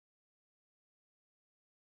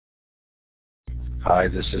Hi,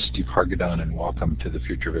 this is Steve Hargadon, and welcome to the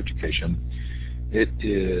Future of Education. It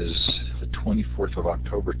is the 24th of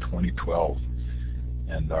October, 2012,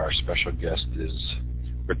 and our special guest is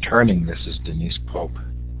returning. This is Denise Pope.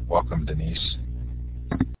 Welcome, Denise.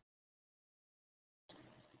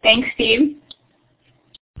 Thanks, Steve.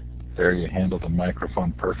 There, you handled the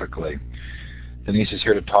microphone perfectly. Denise is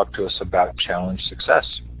here to talk to us about Challenge Success,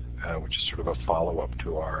 which is sort of a follow-up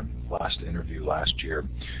to our last interview last year.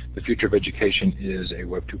 The Future of Education is a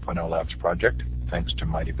Web 2.0 Labs project. Thanks to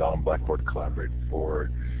Mighty Bell and Blackboard Collaborate for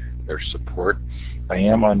their support. I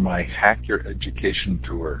am on my Hack Your Education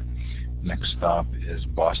tour. Next stop is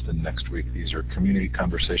Boston next week. These are community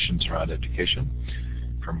conversations around education.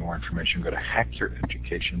 For more information, go to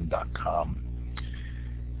hackyoureducation.com.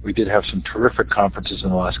 We did have some terrific conferences in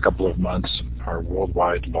the last couple of months, our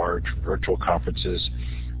worldwide large virtual conferences.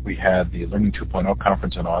 We had the Learning 2.0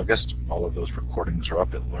 conference in August. All of those recordings are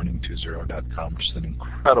up at learning20.com, which is an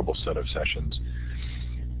incredible set of sessions,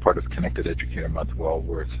 part of Connected Educator Month, well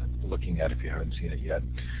worth looking at if you haven't seen it yet.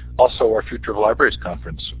 Also, our Future of Libraries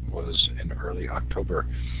conference was in early October,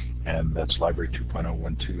 and that's Library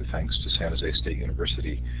 2.012, thanks to San Jose State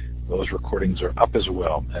University. Those recordings are up as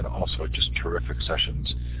well, and also just terrific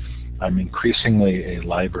sessions. I'm increasingly a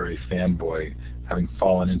library fanboy, having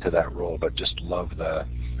fallen into that role, but just love the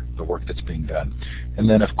work that's being done. And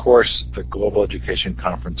then, of course, the Global Education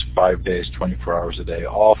Conference, 5 days, 24 hours a day,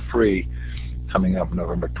 all free, coming up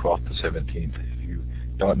November 12th to 17th. If you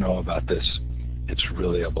don't know about this, it's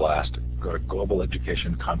really a blast. Go to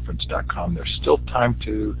globaleducationconference.com. There's still time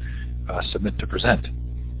to submit to present.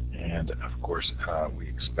 And, of course, we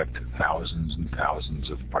expect thousands and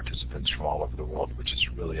thousands of participants from all over the world, which is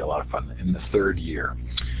really a lot of fun in the third year.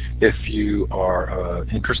 If you are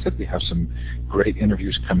interested, we have some great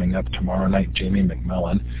interviews coming up tomorrow night. Jamie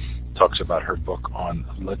McMillan talks about her book on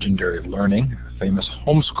legendary learning, Famous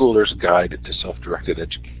Homeschooler's Guide to Self-Directed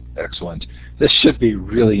Excellence. This should be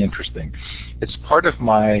really interesting. It's part of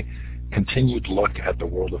my continued look at the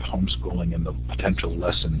world of homeschooling and the potential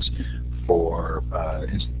lessons for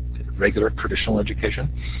regular traditional education,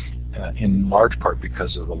 in large part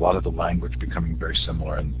because of a lot of the language becoming very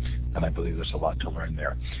similar, and I believe there's a lot to learn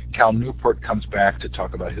there. Cal Newport comes back to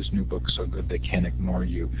talk about his new book, So Good They Can't Ignore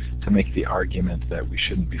You, to make the argument that we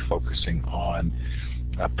shouldn't be focusing on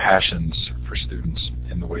passions for students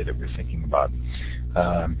in the way that we're thinking about.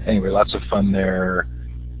 Anyway, lots of fun there.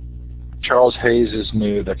 Charles Hayes is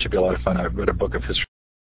new. That should be a lot of fun. I read a book of his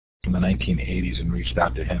from the 1980s and reached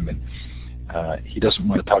out to him, and he doesn't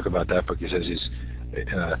want to talk about that book. He says he's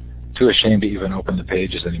too ashamed to even open the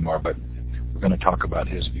pages anymore, but we're going to talk about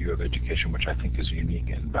his view of education, which I think is unique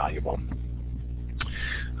and valuable.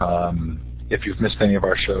 If you've missed any of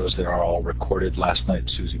our shows, they are all recorded. Last night,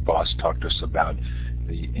 Susie Boss talked to us about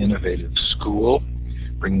the innovative school,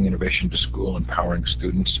 bringing innovation to school, empowering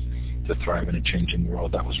students to thrive in a changing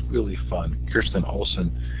world. That was really fun. Kirsten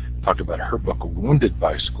Olson talked about her book, Wounded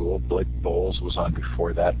by School. Blake Bowles was on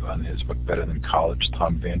before that on his book, Better Than College.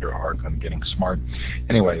 Tom Vander Ark on Getting Smart.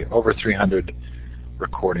 Anyway, over 300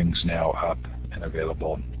 recordings now up and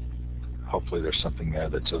available. Hopefully there's something there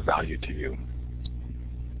that's of value to you.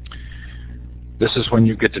 This is when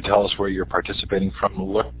you get to tell us where you're participating from.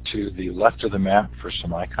 Look to the left of the map for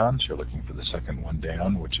some icons. You're looking for the second one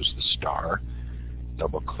down, which is the star.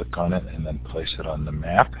 Double-click on it and then place it on the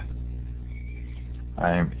map.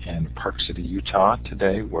 I'm in Park City, Utah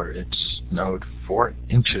today, where it snowed 4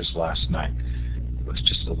 inches last night. It was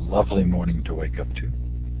just a lovely morning to wake up to.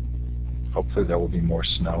 Hopefully there will be more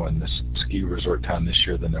snow in this ski resort town this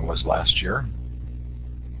year than there was last year.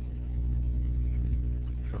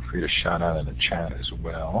 Feel free to shout out in the chat as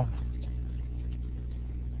well.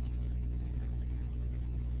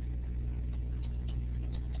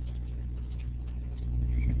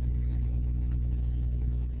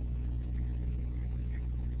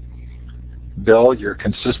 Bill, your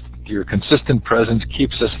consistent presence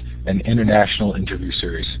keeps us an international interview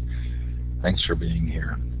series. Thanks for being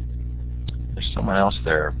here. There's someone else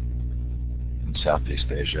there in Southeast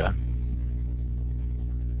Asia.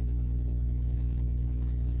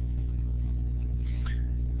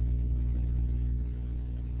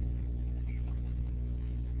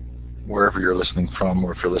 Wherever you're listening from,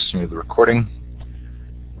 or if you're listening to the recording,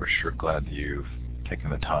 we're sure glad you've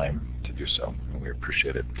taken the time to do so, and we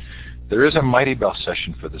appreciate it. There is a Mighty Bell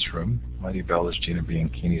session for this room. Mighty Bell is Gina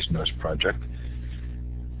Bianchini's newest project.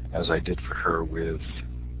 As I did for her with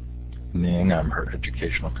Ning, I'm her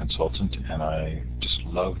educational consultant, and I just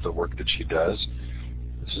love the work that she does.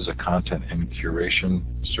 This is a content and curation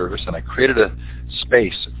service, and I created a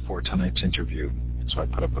space for tonight's interview. So I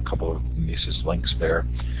put up a couple of Denise's links there.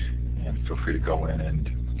 and feel free to go in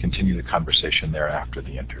and continue the conversation there after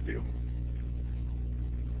the interview.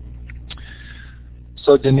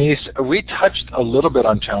 So Denise, we touched a little bit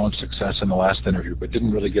on challenge success in the last interview, but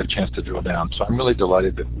didn't really get a chance to drill down. So I'm really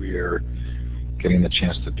delighted that we're getting the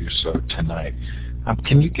chance to do so tonight.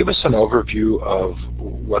 Can you give us an overview of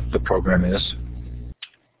what the program is?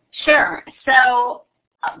 Sure. So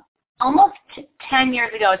almost 10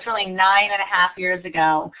 years ago, it's really 9.5 years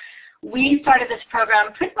ago, we started this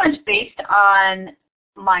program pretty much based on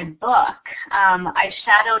my book. I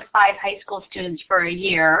shadowed 5 high school students for a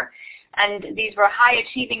year, and these were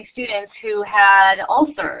high-achieving students who had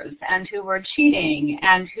ulcers and who were cheating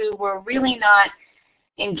and who were really not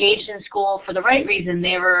engaged in school for the right reason.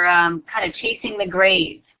 They were kind of chasing the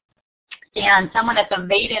grades. And someone at the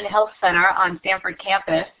Maiden Health Center on Stanford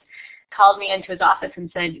campus called me into his office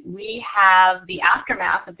and said, we have the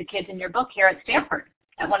aftermath of the kids in your book here at Stanford,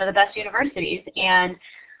 at one of the best universities, and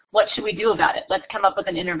what should we do about it? Let's come up with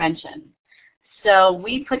an intervention. So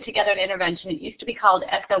we put together an intervention. It used to be called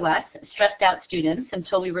SOS, Stressed Out Students,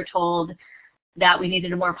 until we were told that we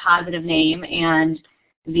needed a more positive name, and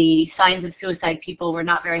the Signs of Suicide people were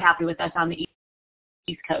not very happy with us on the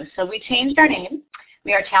East Coast. So we changed our name.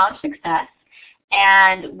 We are Challenge Success,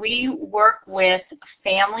 and we work with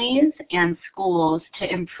families and schools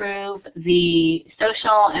to improve the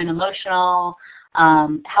social and emotional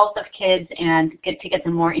health of kids and get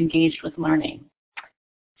them more engaged with learning.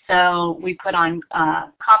 So we put on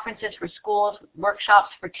conferences for schools, workshops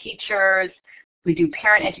for teachers. We do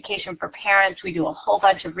parent education for parents. We do a whole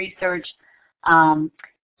bunch of research,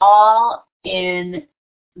 all in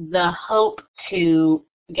the hope to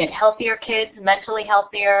get healthier kids, mentally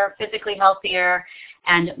healthier, physically healthier,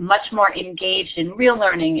 and much more engaged in real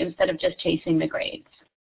learning instead of just chasing the grades.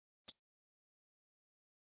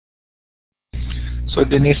 So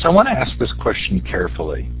Denise, I want to ask this question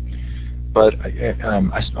carefully, but I'm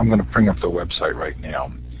going to bring up the website right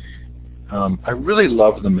now. I really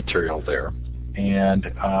love the material there, and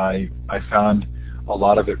I found a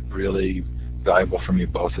lot of it really valuable for me,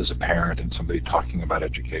 both as a parent and somebody talking about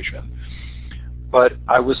education. But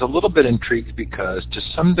I was a little bit intrigued because to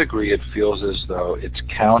some degree it feels as though it's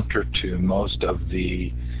counter to most of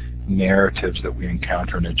the narratives that we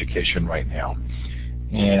encounter in education right now.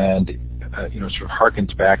 And sort of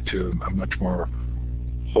harkens back to a much more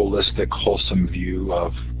holistic, wholesome view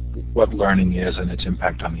of what learning is and its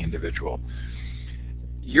impact on the individual.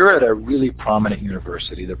 You're at a really prominent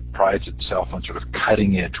university that prides itself on sort of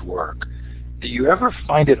cutting-edge work. Do you ever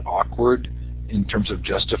find it awkward in terms of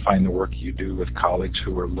justifying the work you do with colleagues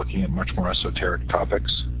who are looking at much more esoteric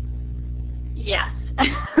topics? Yes.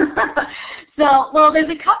 Well, there's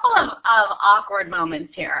a couple of awkward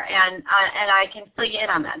moments here, and I can fill you in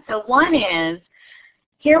on that. So one is,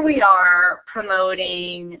 here we are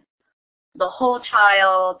promoting the whole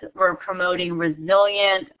child. We're promoting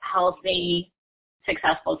resilient, healthy,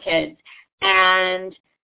 successful kids. And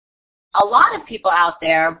a lot of people out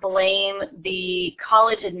there blame the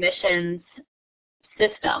college admissions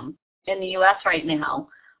system in the U.S. right now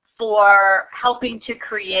for helping to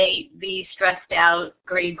create the stressed out,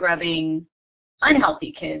 grade grubbing,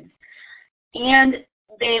 unhealthy kids. And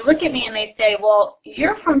they look at me and they say, well,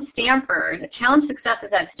 you're from Stanford. Challenge Success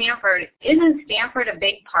is at Stanford. Isn't Stanford a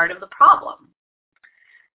big part of the problem?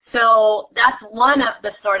 So that's one of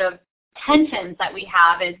the sort of tensions that we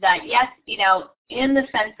have, is that, yes, in the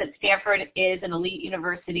sense that Stanford is an elite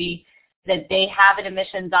university, that they have an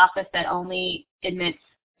admissions office that only admits,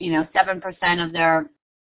 7% of their,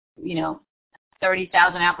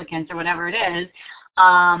 30,000 applicants or whatever it is.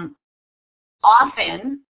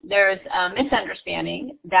 Often there's a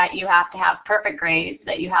misunderstanding that you have to have perfect grades,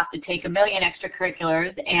 that you have to take 1 million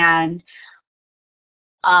extracurriculars, and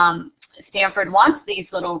Stanford wants these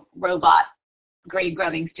little robot grade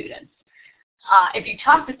grubbing students. If you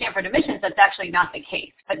talk to Stanford admissions, that's actually not the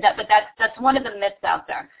case. But that's one of the myths out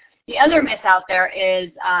there. The other myth out there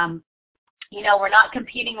is, we're not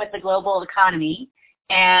competing with the global economy,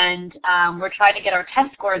 and we're trying to get our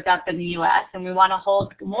test scores up in the U.S., and we want to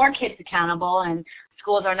hold more kids accountable, and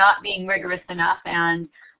schools are not being rigorous enough. And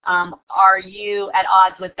are you at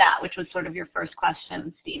odds with that, which was sort of your first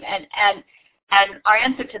question, Steve? And our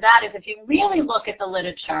answer to that is, if you really look at the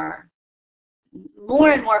literature,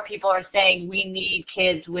 more and more people are saying we need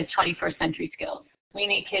kids with 21st century skills. We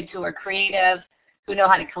need kids who are creative, who know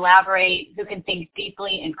how to collaborate, who can think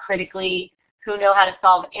deeply and critically, who know how to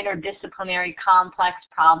solve interdisciplinary complex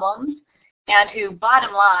problems, and who,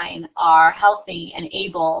 bottom line, are healthy and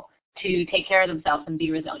able to take care of themselves and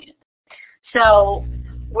be resilient. So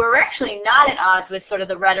we're actually not at odds with sort of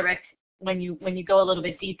the rhetoric when you go a little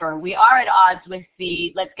bit deeper. We are at odds with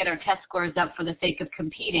the let's get our test scores up for the sake of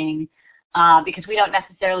competing, because we don't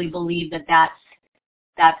necessarily believe that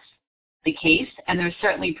that's the case. And there's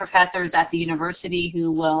certainly professors at the university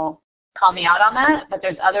who will call me out on that, but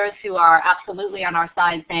there's others who are absolutely on our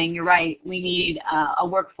side saying, you're right, we need a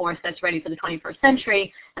workforce that's ready for the 21st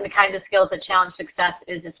century, and the kinds of skills that Challenge Success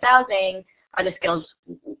is espousing are the skills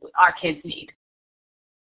our kids need.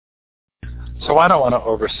 So I don't want to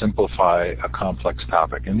oversimplify a complex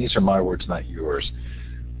topic, and these are my words, not yours,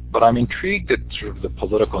 but I'm intrigued at sort of the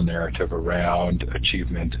political narrative around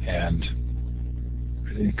achievement and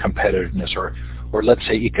competitiveness, or let's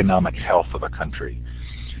say economic health of a country.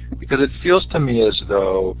 Because it feels to me as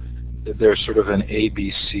though there's sort of an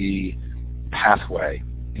ABC pathway,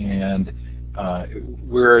 and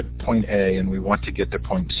we're at point A and we want to get to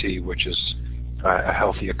point C, which is a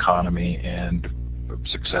healthy economy and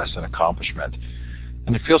success and accomplishment.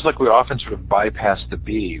 And it feels like we often sort of bypass the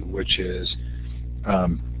B, which is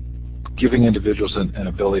giving individuals an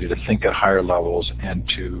ability to think at higher levels and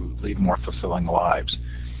to lead more fulfilling lives.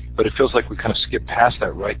 But it feels like we kind of skip past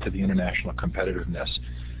that right to the international competitiveness.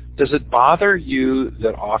 Does it bother you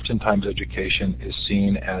that oftentimes education is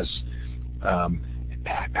seen as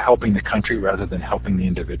helping the country rather than helping the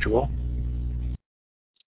individual?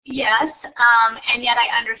 Yes, and yet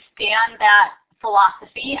I understand that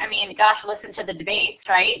philosophy. I mean, gosh, listen to the debates,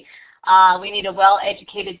 right? We need a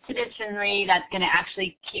well-educated citizenry that's going to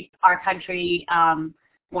actually keep our country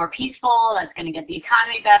more peaceful, that's going to get the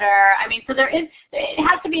economy better. I mean, so it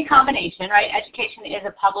has to be a combination, right? Education is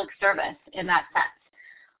a public service in that sense.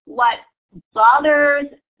 What bothers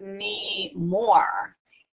me more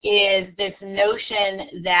is this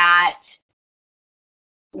notion that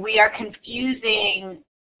we are confusing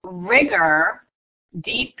rigor,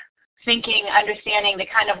 deep thinking, understanding the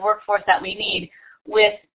kind of workforce that we need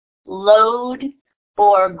with load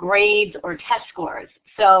or grades or test scores.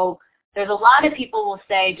 So there's a lot of people who will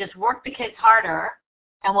say, just work the kids harder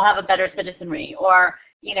and we'll have a better citizenry. Or,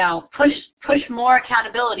 push more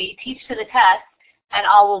accountability, teach to the test, and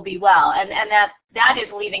all will be well. And that is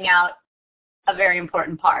leaving out a very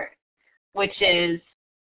important part, which is,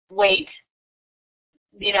 wait,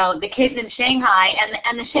 the kids in Shanghai,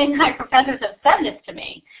 and the Shanghai professors have said this to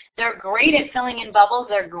me. They're great at filling in bubbles.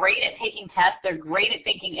 They're great at taking tests. They're great at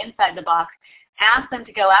thinking inside the box. Ask them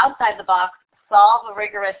to go outside the box, solve a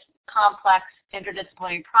rigorous, complex,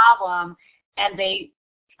 interdisciplinary problem, and they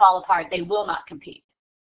fall apart. They will not compete.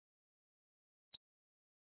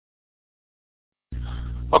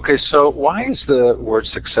 Okay, so why is the word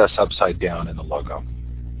success upside down in the logo?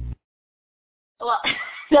 Well,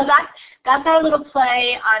 so that's our little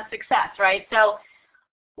play on success, right? So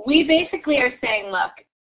we basically are saying, look,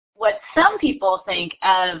 what some people think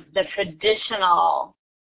of the traditional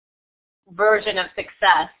version of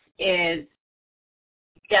success is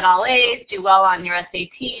get all A's, do well on your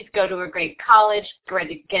SATs, go to a great college,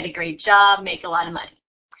 get a great job, make a lot of money.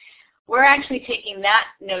 We're actually taking that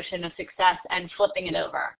notion of success and flipping it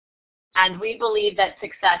over. And we believe that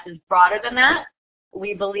success is broader than that.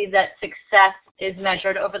 We believe that success is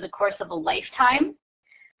measured over the course of a lifetime,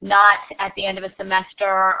 not at the end of a semester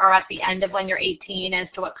or at the end of when you're 18 as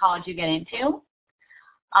to what college you get into.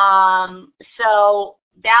 So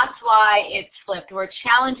that's why it's flipped. We're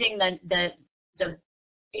challenging the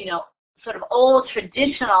sort of old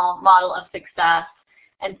traditional model of success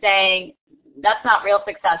and saying that's not real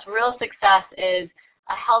success. Real success is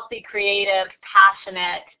a healthy, creative,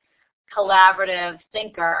 passionate, collaborative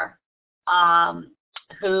thinker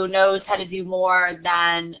who knows how to do more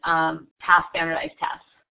than pass standardized tests.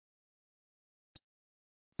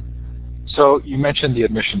 So you mentioned the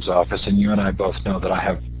admissions office, and you and I both know that I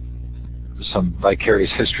have some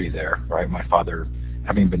vicarious history there, right? My father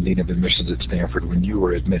having been dean of admissions at Stanford when you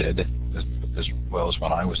were admitted, as well as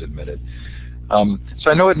when I was admitted. So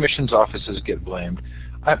I know admissions offices get blamed.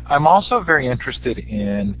 I'm also very interested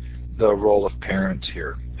in the role of parents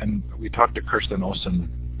here. And we talked to Kirsten Olsen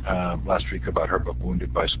last week about her book,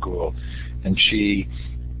 Wounded by School, and she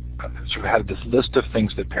sort of had this list of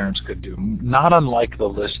things that parents could do, not unlike the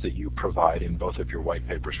list that you provide in both of your white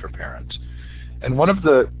papers for parents. And one of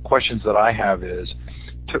the questions that I have is,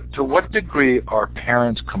 to what degree are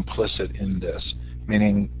parents complicit in this?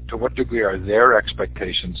 Meaning, to what degree are their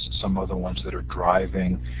expectations some of the ones that are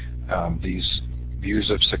driving these views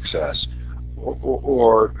of success?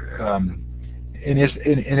 And is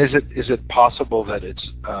it possible that it's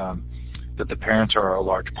that the parents are a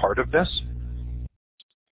large part of this?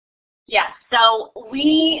 Yes. So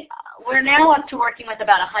we're now up to working with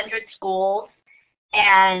about 100 schools,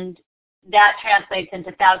 and that translates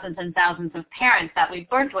into thousands and thousands of parents that we've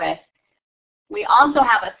worked with. We also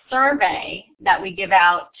have a survey that we give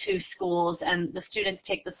out to schools, and the students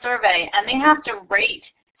take the survey, and they have to rate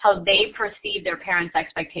how they perceive their parents'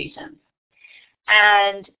 expectations.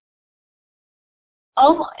 And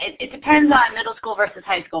it depends on middle school versus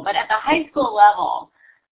high school, but at the high school level,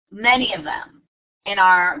 many of them in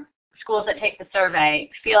our schools that take the survey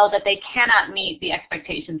feel that they cannot meet the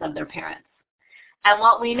expectations of their parents. And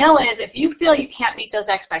what we know is if you feel you can't meet those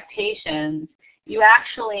expectations, you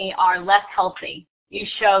actually are less healthy. You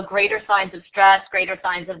show greater signs of stress, greater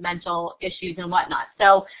signs of mental issues and whatnot.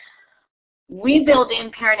 So we build in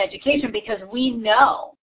parent education because we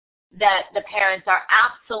know that the parents are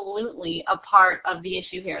absolutely a part of the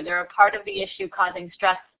issue here. They're a part of the issue causing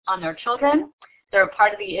stress on their children. They're a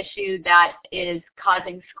part of the issue that is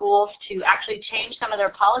causing schools to actually change some of their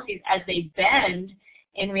policies as they bend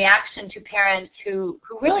in reaction to parents who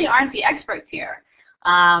really aren't the experts here.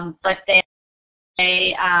 But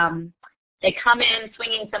they come in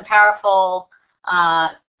swinging some powerful,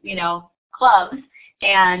 clubs,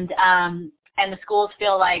 and the schools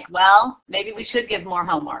feel like, well, maybe we should give more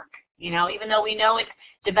homework. Even though we know it's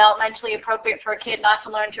developmentally appropriate for a kid not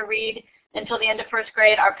to learn to read until the end of first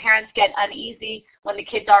grade, our parents get uneasy when the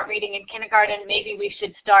kids aren't reading in kindergarten. Maybe we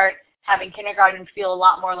should start having kindergarten feel a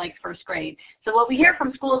lot more like first grade. So what we hear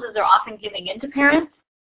from schools is they're often giving in to parents,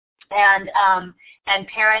 and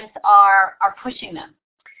parents are pushing them.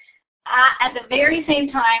 At the very same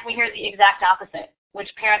time, we hear the exact opposite,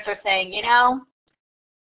 which parents are saying,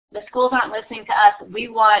 the schools aren't listening to us. We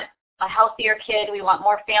want a healthier kid. We want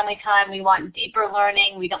more family time. We want deeper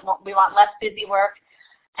learning. We want less busy work.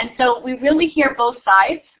 And so we really hear both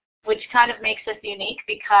sides, which kind of makes us unique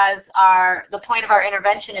because the point of our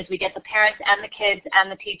intervention is we get the parents and the kids and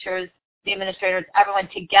the teachers, the administrators, everyone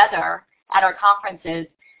together at our conferences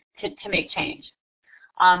to make change.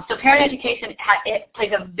 So parent education, it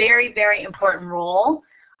plays a very, very important role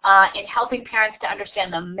in helping parents to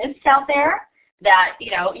understand the myths out there that,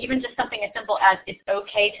 even just something as simple as it's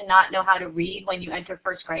okay to not know how to read when you enter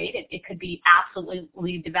first grade. It could be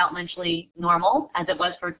absolutely developmentally normal, as it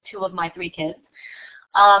was for 2 of my 3 kids.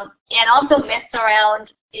 And also myths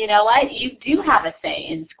around, you do have a say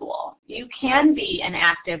in school. You can be an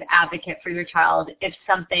active advocate for your child if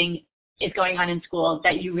something is going on in school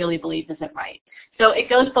that you really believe isn't right. So it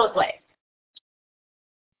goes both ways.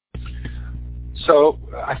 So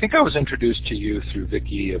I think I was introduced to you through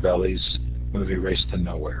Vicki Avelli's movie Race to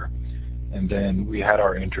Nowhere, and then we had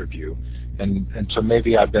our interview, and so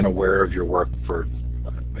maybe I've been aware of your work for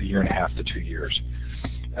 1.5 years to 2 years.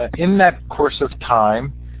 In that course of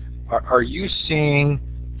time, are you seeing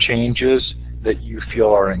changes that you feel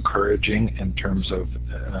are encouraging in terms of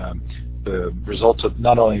the results of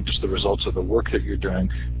not only just the results of the work that you're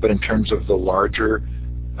doing, but in terms of the larger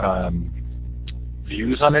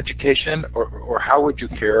views on education, or how would you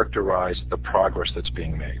characterize the progress that's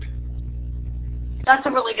being made? That's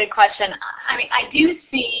a really good question. I mean, I do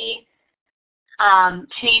see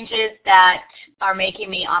changes that are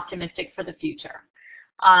making me optimistic for the future.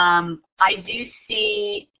 I do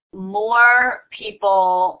see more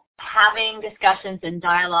people having discussions and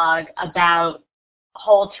dialogue about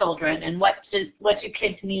whole children and what do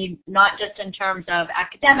kids need, not just in terms of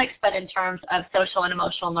academics, but in terms of social and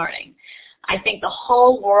emotional learning. I think the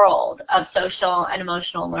whole world of social and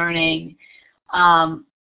emotional learning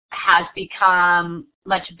has become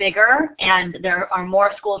much bigger, and there are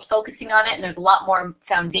more schools focusing on it, and there's a lot more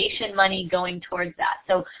foundation money going towards that.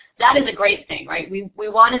 So that is a great thing, right? We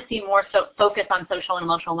want to see more focus on social and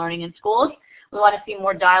emotional learning in schools. We want to see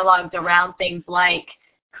more dialogues around things like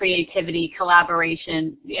creativity,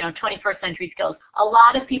 collaboration, 21st century skills. A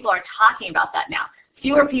lot of people are talking about that now.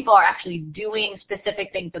 Fewer people are actually doing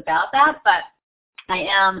specific things about that, but I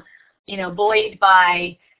am, buoyed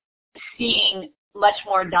by seeing much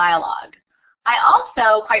more dialogue. I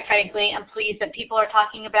also, quite frankly, am pleased that people are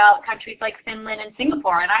talking about countries like Finland and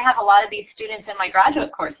Singapore, and I have a lot of these students in my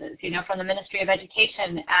graduate courses, from the Ministry of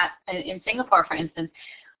Education in Singapore, for instance,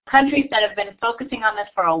 countries that have been focusing on this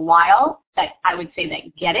for a while, that I would say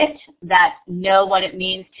that get it, that know what it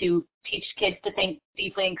means to teach kids to think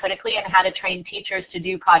deeply and critically, and how to train teachers to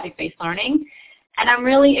do project-based learning. And I'm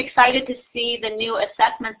really excited to see the new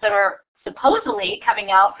assessments that are supposedly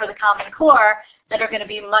coming out for the Common Core that are going to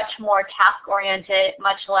be much more task-oriented,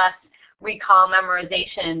 much less recall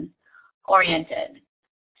memorization-oriented.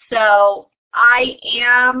 So I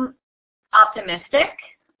am optimistic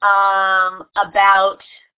about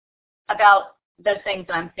those things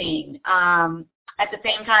that I'm seeing. At the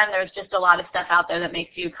same time, there's just a lot of stuff out there that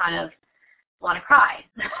makes you kind of want to cry.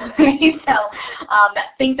 So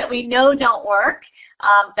things that we know don't work,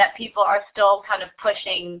 that people are still kind of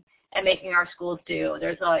pushing and making our schools do.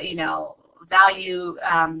 There's a,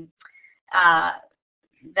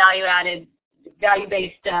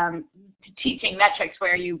 value-based teaching metrics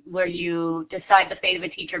where you decide the fate of a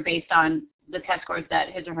teacher based on the test scores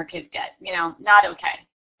that his or her kids get. Not okay.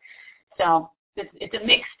 So it's a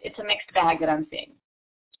mixed bag that I'm seeing.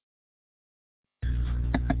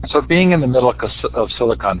 So being in the middle of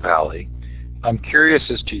Silicon Valley, I'm curious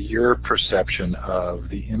as to your perception of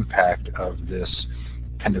the impact of this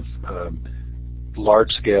kind of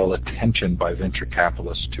large-scale attention by venture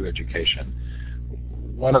capitalists to education.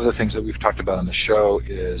 One of the things that we've talked about on the show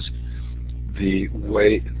is the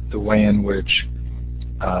way in which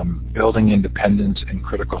building independence and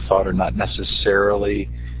critical thought are not necessarily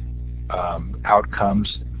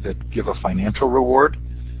outcomes that give a financial reward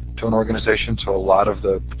to an organization. So a lot of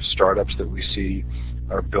the startups that we see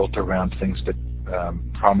are built around things that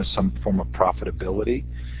promise some form of profitability.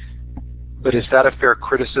 But is that a fair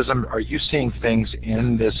criticism? Are you seeing things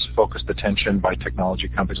in this focused attention by technology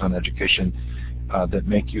companies on education that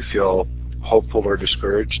make you feel hopeful or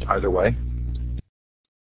discouraged either way?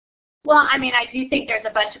 Well, I do think there's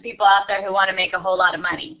a bunch of people out there who want to make a whole lot of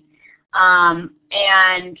money.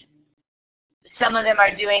 And some of them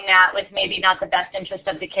are doing that with maybe not the best interest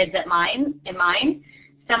of the kids in mind.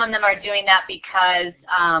 Some of them are doing that because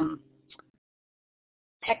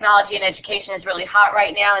technology and education is really hot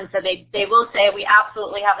right now, and so they will say we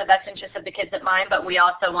absolutely have the best interest of the kids in mind, but we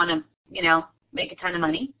also want to, make a ton of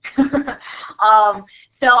money.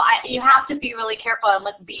 So you have to be really careful and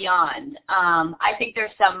look beyond. I think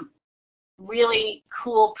there's some really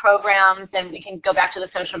cool programs, and we can go back to the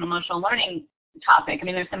social and emotional learning topic.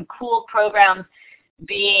 There's some cool programs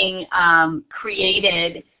being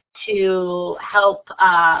created to help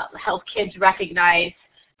kids recognize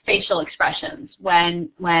facial expressions when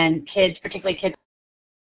kids, particularly kids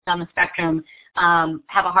on the spectrum,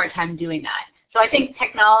 have a hard time doing that. So I think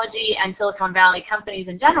technology and Silicon Valley companies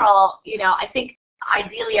in general, I think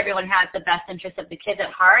ideally everyone has the best interest of the kids at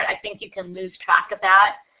heart. I think you can lose track of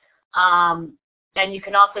that. And you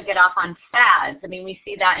can also get off on fads. We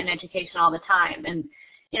see that in education all the time. And,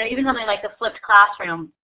 even something like the flipped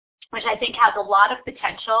classroom, which I think has a lot of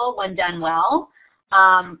potential when done well,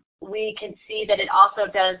 we can see that it also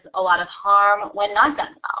does a lot of harm when not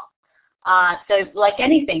done well. So like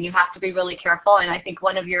anything, you have to be really careful. And I think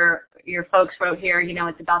one of your folks wrote here,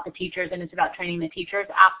 it's about the teachers and it's about training the teachers.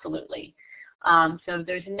 Absolutely. So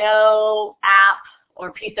there's no app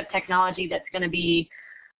or piece of technology that's going to be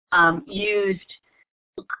used,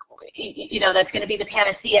 that's going to be the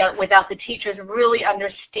panacea without the teachers really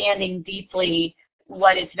understanding deeply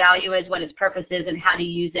what its value is, what its purpose is, and how to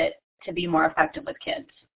use it to be more effective with kids.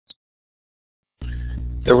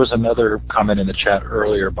 There was another comment in the chat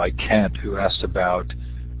earlier by Kent who asked about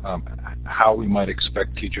how we might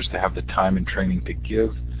expect teachers to have the time and training to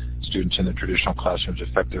give students in the traditional classrooms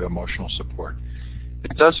effective emotional support.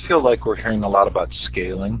 It does feel like we're hearing a lot about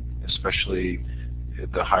scaling, especially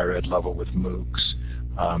at the higher ed level with MOOCs,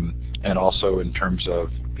 and also in terms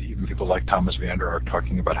of even people like Thomas Vander are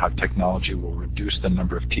talking about how technology will reduce the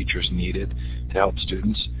number of teachers needed to help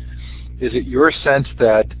students. Is it your sense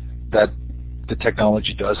that the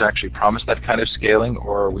technology does actually promise that kind of scaling,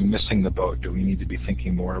 or are we missing the boat? Do we need to be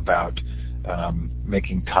thinking more about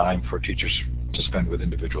making time for teachers to spend with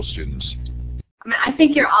individual students? I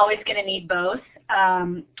think you're always going to need both.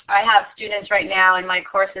 I have students right now in my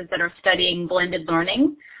courses that are studying blended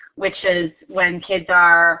learning, which is when kids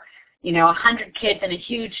are, 100 kids in a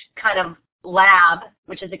huge kind of lab,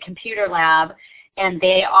 which is a computer lab, and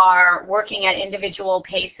they are working at individual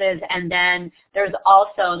paces. And then there's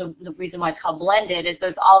also, the reason why it's called blended is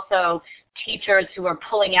there's also teachers who are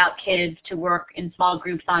pulling out kids to work in small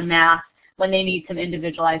groups on math when they need some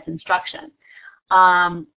individualized instruction.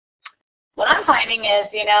 What I'm finding is,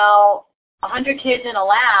 100 kids in a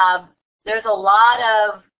lab, there's a lot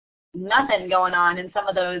of nothing going on in some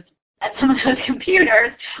of those computers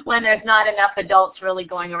when there's not enough adults really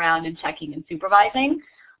going around and checking and supervising.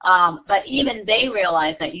 But even they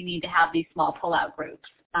realize that you need to have these small pull-out groups.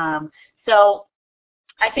 So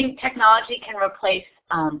I think technology can replace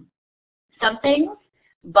some things,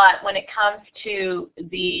 but when it comes to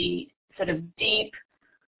the sort of deep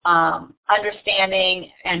understanding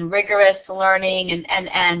and rigorous learning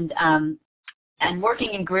and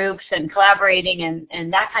working in groups and collaborating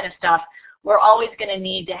and that kind of stuff, we're always going to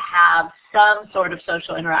need to have some sort of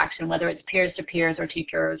social interaction, whether it's peers to peers or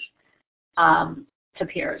teachers to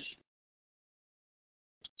peers.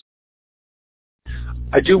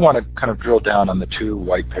 I do want to kind of drill down on the two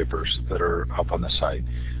white papers that are up on the site.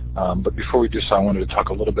 But before we do so, I wanted to talk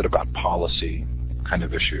a little bit about policy, kind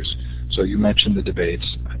of issues. So you mentioned the debates.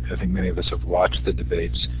 I think many of us have watched the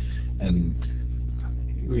debates, and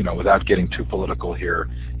without getting too political here,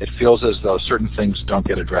 it feels as though certain things don't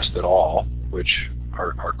get addressed at all, which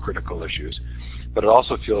are critical issues. But it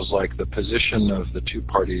also feels like the position of the two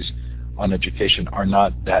parties on education are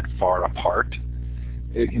not that far apart.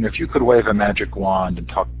 If you could wave a magic wand and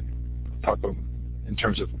talk in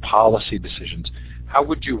terms of policy decisions, how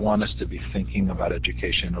would you want us to be thinking about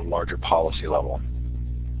education at a larger policy level?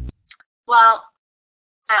 Well,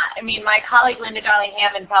 my colleague Linda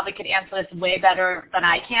Darling-Hammond probably could answer this way better than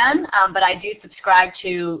I can, but I do subscribe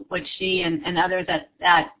to what she and others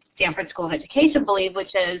at Stanford School of Education believe,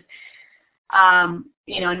 which is, and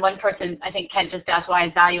one person, I think Kent just asked, why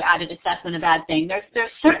is value-added assessment a bad thing?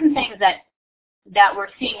 There's certain things that we're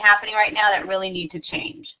seeing happening right now that really need to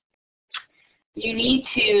change. You need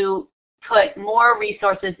to put more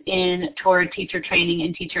resources in toward teacher training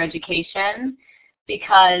and teacher education,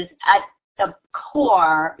 because at the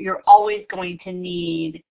core, you're always going to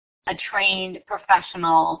need a trained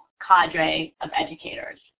professional cadre of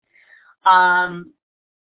educators.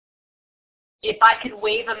 If I could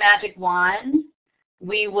wave a magic wand,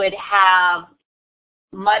 we would have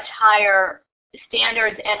much higher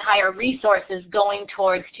standards and higher resources going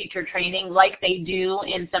towards teacher training like they do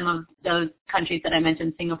in some of those countries that I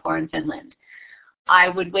mentioned, Singapore and Finland. I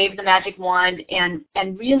would wave the magic wand and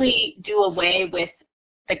really do away with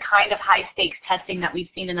the kind of high-stakes testing that we've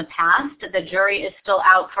seen in the past. The jury is still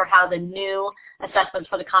out for how the new assessments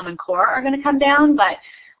for the Common Core are going to come down, but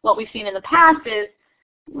what we've seen in the past is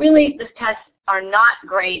really these tests are not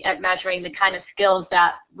great at measuring the kind of skills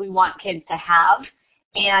that we want kids to have,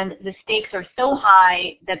 and the stakes are so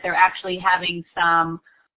high that they're actually having some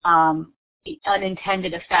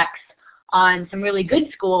unintended effects on some really good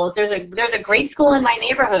schools. There's a great school in my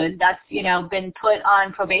neighborhood that's been put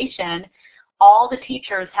on probation. All the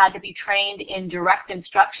teachers had to be trained in direct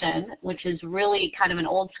instruction, which is really kind of an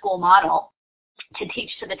old school model, to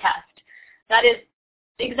teach to the test. That is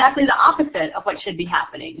exactly the opposite of what should be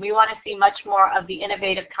happening. We want to see much more of the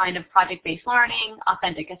innovative kind of project-based learning,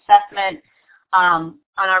 authentic assessment. On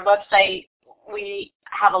our website, we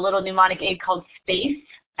have a little mnemonic aid called SPACE,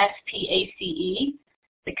 S-P-A-C-E.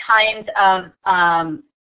 The kinds of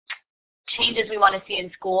changes we want to see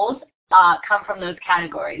in schools come from those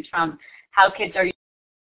categories, from how kids are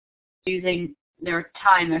using their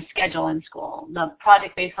time, their schedule in school, the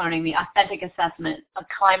project-based learning, the authentic assessment, a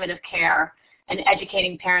climate of care, and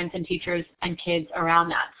educating parents and teachers and kids around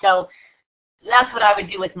that. So that's what I would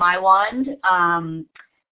do with my wand.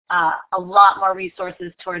 A lot more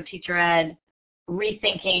resources toward teacher ed,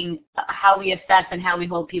 rethinking how we assess and how we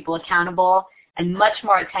hold people accountable, and much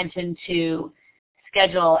more attention to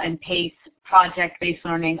schedule and pace, project-based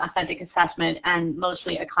learning, authentic assessment, and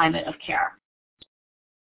mostly a climate of care.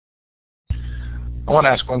 I want to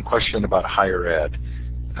ask one question about higher ed.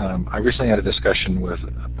 I recently had a discussion with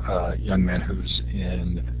a young man who's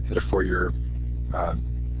at a four-year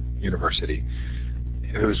university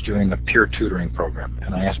who's doing a peer tutoring program,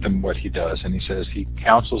 and I asked him what he does, and he says he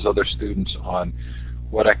counsels other students on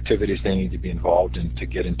what activities they need to be involved in to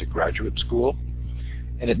get into graduate school.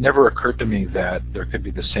 And it never occurred to me that there could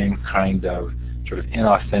be the same kind of sort of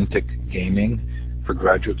inauthentic gaming for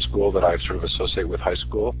graduate school that I sort of associate with high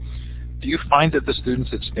school. Do you find that the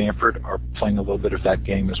students at Stanford are playing a little bit of that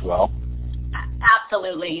game as well?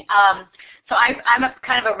 Absolutely. So I'm a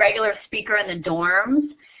kind of a regular speaker in the dorms,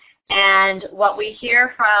 and what we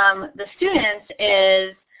hear from the students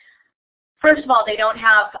is, first of all, they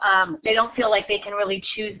don't feel like they can really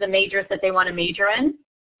choose the majors that they want to major in,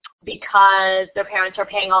 because their parents are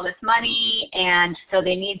paying all this money, and so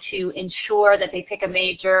they need to ensure that they pick a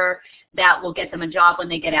major that will get them a job when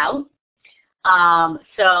they get out.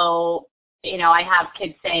 So, I have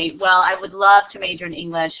kids say, well, I would love to major in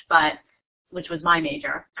English, which was my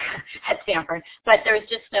major at Stanford, but there's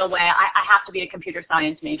just no way. I have to be a computer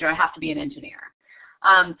science major. I have to be an engineer.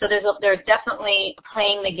 So there's definitely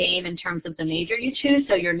playing the game in terms of the major you choose,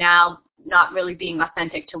 so you're now not really being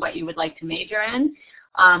authentic to what you would like to major in.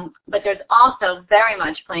 But there's also very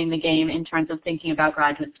much playing the game in terms of thinking about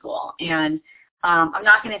graduate school. And I'm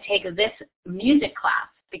not going to take this music class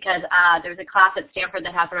because there's a class at Stanford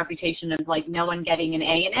that has a reputation of like no one getting an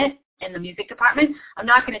A in it in the music department. I'm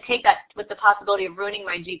not going to take that with the possibility of ruining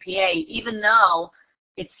my GPA, even though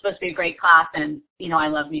it's supposed to be a great class and, I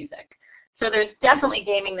love music. So there's definitely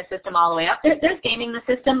gaming the system all the way up. There's gaming the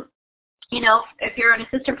system, if you're an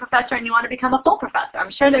assistant professor and you want to become a full professor.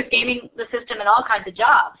 I'm sure there's gaming the system in all kinds of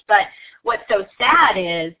jobs. But what's so sad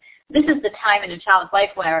is this is the time in a child's life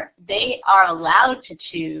where they are allowed to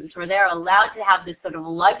choose, where they're allowed to have this sort of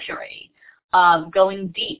luxury of going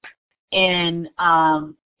deep in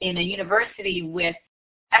a university with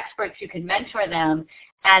experts who can mentor them,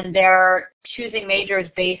 and they're choosing majors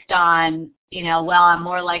based on, well, I'm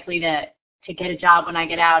more likely to get a job when I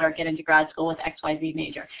get out or get into grad school with XYZ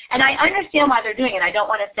major. And I understand why they're doing it. I don't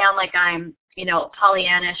want to sound like I'm,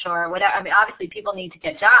 Pollyannish or whatever. I mean, obviously people need to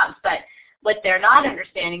get jobs, but what they're not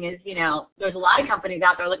understanding is, there's a lot of companies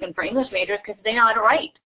out there looking for English majors because they know how to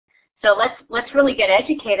write. So let's really get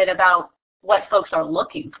educated about what folks are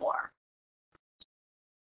looking for.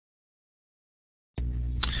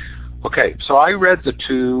 Okay, so I read the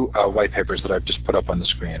two white papers that I've just put up on the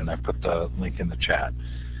screen, and I put the link in the chat.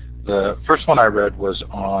 The first one I read was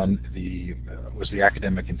on the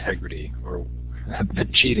academic integrity, or the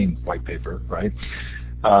cheating white paper, right?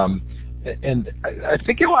 And I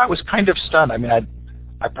think I was kind of stunned. I mean,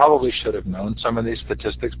 I probably should have known some of these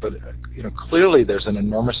statistics, but clearly there's an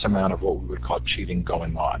enormous amount of what we would call cheating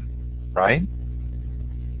going on, right?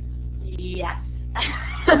 Yes.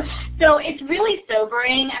 So it's really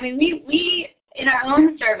sobering. I mean, we in our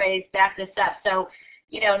own surveys back this up. So,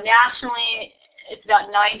 nationally, it's about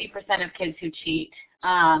 90% of kids who cheat.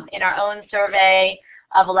 In our own survey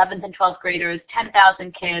of 11th and 12th graders,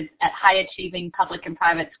 10,000 kids at high-achieving public and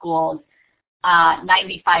private schools,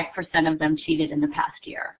 95% of them cheated in the past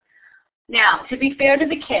year. Now, to be fair to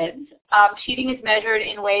the kids, cheating is measured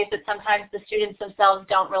in ways that sometimes the students themselves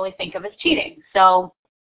don't really think of as cheating. So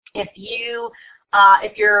if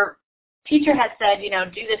your teacher has said,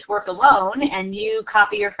 do this work alone, and you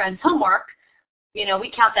copy your friend's homework,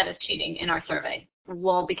 we count that as cheating in our survey.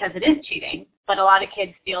 Well, because it is cheating, but a lot of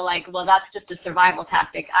kids feel like, well, that's just a survival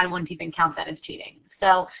tactic. I wouldn't even count that as cheating.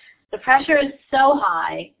 So the pressure is so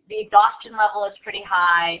high. The exhaustion level is pretty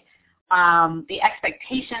high. The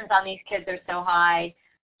expectations on these kids are so high.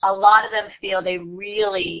 A lot of them feel they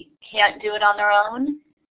really can't do it on their own,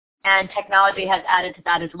 and technology has added to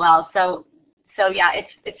that as well. So yeah,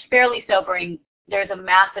 it's fairly sobering. There's a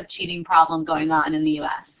massive cheating problem going on in the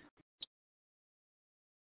U.S.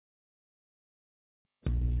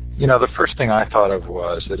 The first thing I thought of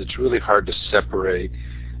was that it's really hard to separate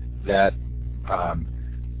that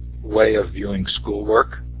way of viewing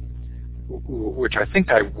schoolwork, which I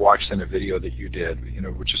think I watched in a video that you did,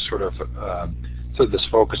 which is sort of this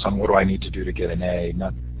focus on what do I need to do to get an A,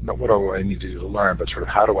 not what do I need to do to learn, but sort of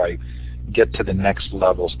how do I get to the next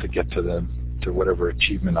levels to get to whatever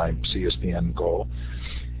achievement I see as the end goal.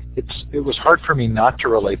 It was hard for me not to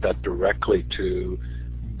relate that directly to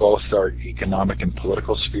both our economic and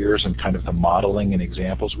political spheres and kind of the modeling and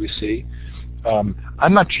examples we see.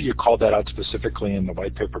 I'm not sure you called that out specifically in the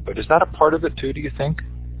white paper, but is that a part of it too, do you think?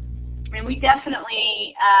 I mean, we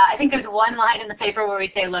definitely, I think there's one line in the paper where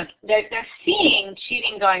we say, look, they're seeing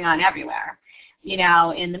cheating going on everywhere.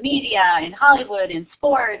 In the media, in Hollywood, in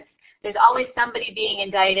sports, there's always somebody being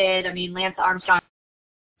indicted. I mean, Lance Armstrong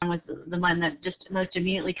was the one that just most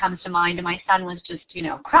immediately comes to mind, and my son was just,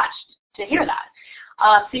 crushed to hear that.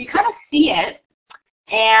 So you kind of see it,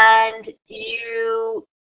 and you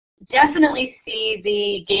definitely see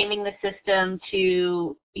the gaming the system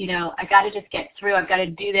to, I got to just get through. I've got to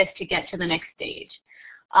do this to get to the next stage.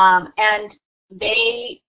 And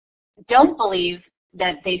they don't believe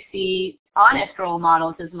that they see honest role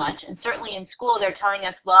models as much. And certainly in school, they're telling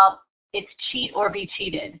us, well, it's cheat or be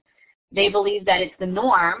cheated. They believe that it's the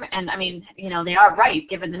norm, and I mean, they are right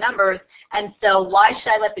given the numbers, and so why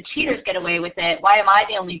should I let the cheaters get away with it? Why am I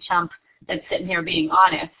the only chump that's sitting here being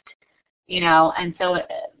honest? And so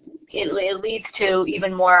it leads to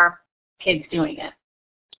even more kids doing it.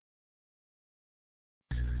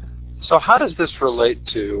 So how does this relate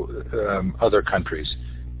to other countries?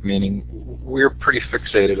 Meaning, we're pretty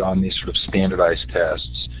fixated on these sort of standardized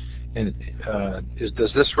tests. And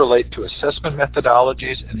does this relate to assessment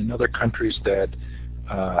methodologies? And in other countries that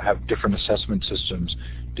have different assessment systems,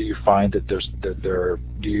 do you find that do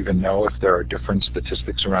you even know if there are different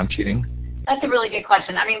statistics around cheating? That's a really good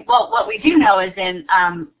question. I mean, well, what we do know is in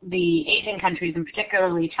the Asian countries, and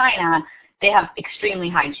particularly China, they have extremely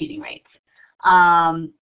high cheating rates.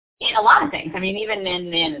 In a lot of things. I mean, even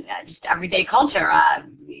in just everyday culture,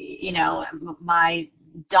 my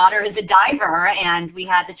daughter is a diver, and we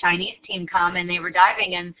had the Chinese team come, and they were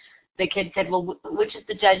diving, and the kid said, well, which is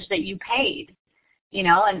the judge that you paid?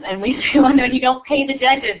 And we say, well, no, you don't pay the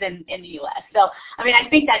judges in the U.S. So, I mean, I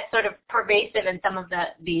think that's sort of pervasive in some of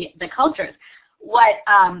the cultures.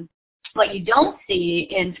 What you don't see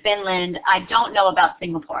in Finland, I don't know about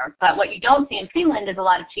Singapore, but what you don't see in Finland is a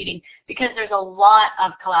lot of cheating because there's a lot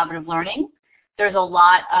of collaborative learning. There's a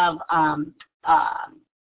lot of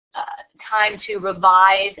time to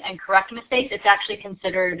revise and correct mistakes. It's actually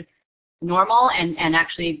considered normal and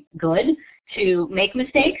actually good to make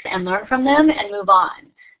mistakes and learn from them and move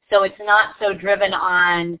on. So it's not so driven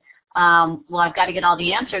on, well, I've got to get all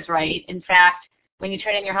the answers right. In fact, when you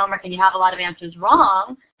turn in your homework and you have a lot of answers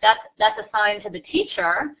wrong, that's a sign to the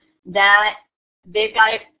teacher that they've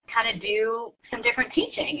got to kind of do some different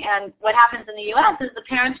teaching. And what happens in the U.S. is the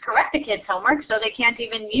parents correct the kids' homework, so they can't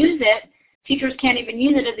even use it. Teachers can't even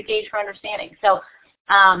use it as a gauge for understanding. So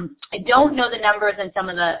I don't know the numbers in some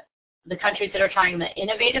of the countries that are trying the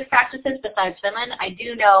innovative practices besides Finland. I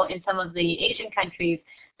do know in some of the Asian countries,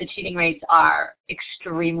 the cheating rates are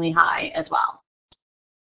extremely high as well.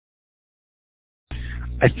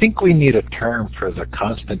 I think we need a term for the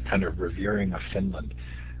constant kind of revering of Finland.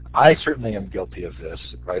 I certainly am guilty of this,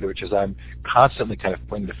 right, which is I'm constantly kind of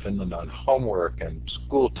pointing to Finland on homework and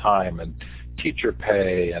school time and teacher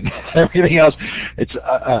pay and everything else.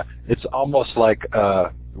 It's almost like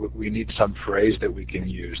we need some phrase that we can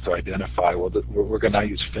use to identify, well, we're going to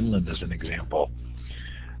use Finland as an example.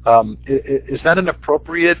 Is that an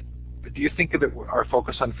appropriate, do you think that our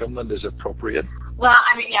focus on Finland is appropriate? Well,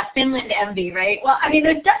 I mean, yeah, Finland envy, right? Well, I mean,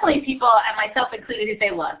 there's definitely people, and myself included, who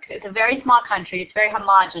say, look, it's a very small country. It's very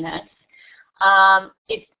homogenous.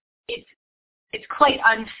 It's quite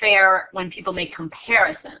unfair when people make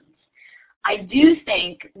comparisons. I do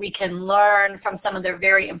think we can learn from some of their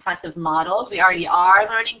very impressive models. We already are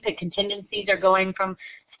learning that contingencies are going from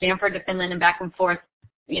Stanford to Finland and back and forth.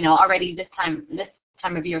 You know, already this time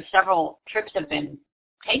of year, several trips have been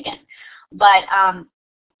taken. But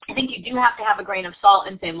I think you do have to have a grain of salt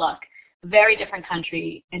and say, look, very different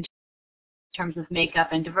country in terms of makeup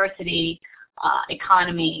and diversity,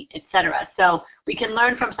 economy, etc. So we can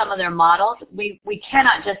learn from some of their models. We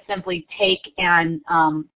cannot just simply take and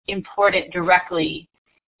import it directly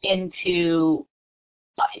into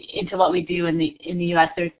what we do in the U.S.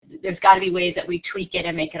 There's got to be ways that we tweak it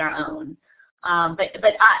and make it our own. But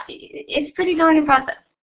it's pretty darn impressive.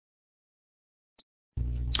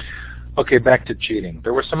 Okay, back to cheating.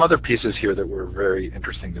 There were some other pieces here that were very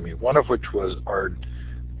interesting to me, one of which was our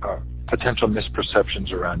potential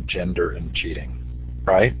misperceptions around gender and cheating,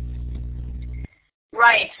 right?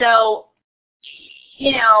 Right. So,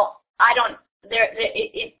 you know,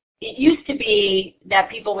 it used to be that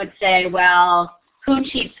people would say, well, who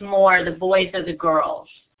cheats more, the boys or the girls,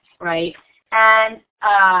 right? And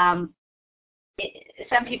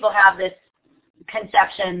some people have this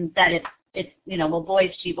conception that it's, you know, well, boys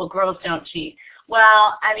cheat, well, girls don't cheat.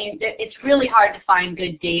 Well, I mean, it's really hard to find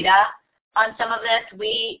good data on some of this.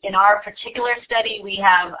 In our particular study, we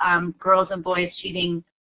have girls and boys cheating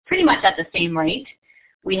pretty much at the same rate.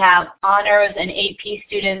 We have honors and AP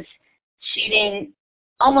students cheating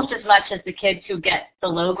almost as much as the kids who get the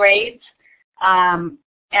low grades.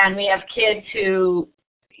 And we have kids who,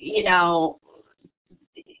 you know,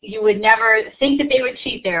 you would never think that they would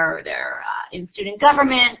cheat. They're in student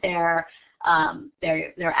government. They're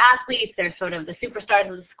athletes. They're sort of the superstars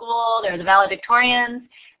of the school. They're the valedictorians,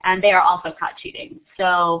 and they are also caught cheating.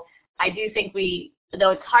 So I do think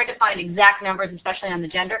though it's hard to find exact numbers, especially on the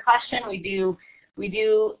gender question, we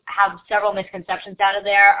do have several misconceptions out of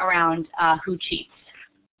there around who cheats.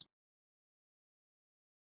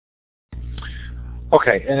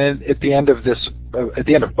 Okay, and then at the end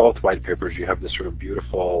of both white papers, you have this sort of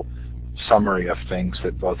beautiful summary of things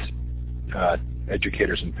that both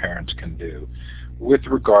educators and parents can do. With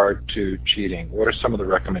regard to cheating, what are some of the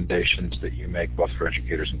recommendations that you make both for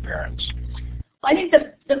educators and parents? Well, I think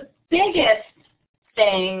the biggest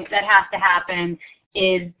thing that has to happen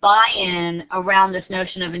is buy-in around this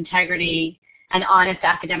notion of integrity and honest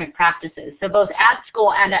academic practices. So both at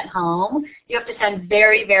school and at home, you have to send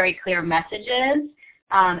very, very clear messages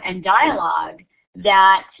and dialogue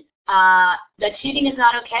that cheating is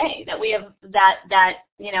not okay, that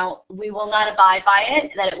you know, we will not abide by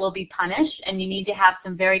it, that it will be punished, and you need to have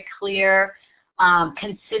some very clear,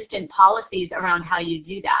 consistent policies around how you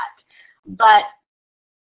do that. But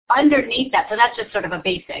underneath that, so that's just sort of a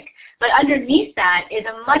basic, but underneath that is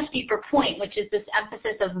a much deeper point, which is this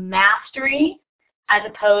emphasis of mastery as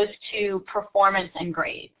opposed to performance and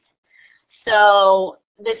grades. So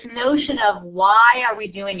this notion of why are we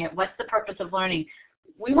doing it? What's the purpose of learning?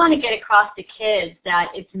 We want to get across to kids that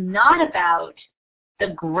it's not about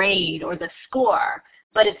the grade or the score,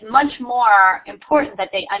 but it's much more important that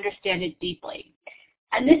they understand it deeply.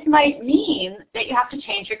 And this might mean that you have to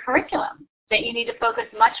change your curriculum, that you need to focus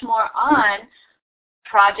much more on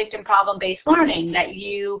project and problem-based learning, that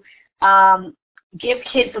you give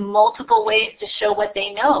kids multiple ways to show what they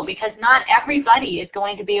know, because not everybody is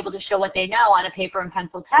going to be able to show what they know on a paper and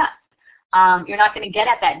pencil test. You're not going to get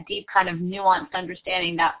at that deep kind of nuanced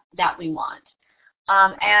understanding that we want.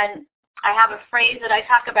 And I have a phrase that I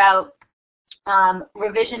talk about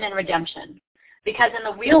revision and redemption. Because in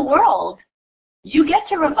the real world, you get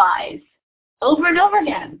to revise over and over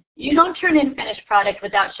again. You don't turn in finished product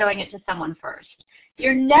without showing it to someone first.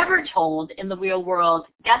 You're never told in the real world,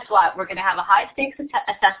 guess what, we're going to have a high-stakes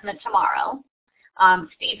assessment tomorrow.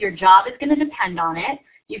 Steve, your job is going to depend on it.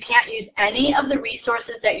 You can't use any of the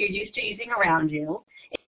resources that you're used to using around you.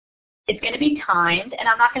 It's going to be timed, and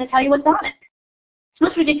I'm not going to tell you what's on it. It's the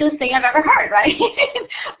most ridiculous thing I've ever heard, right?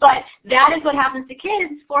 But that is what happens to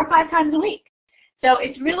kids 4 or 5 times a week. So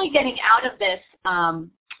it's really getting out of this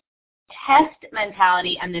test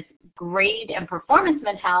mentality and this grade and performance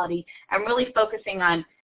mentality and really focusing on,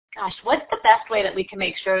 gosh, what's the best way that we can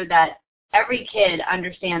make sure that every kid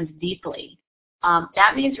understands deeply?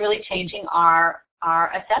 That means really changing our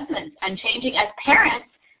assessments and changing as parents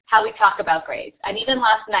how we talk about grades. And even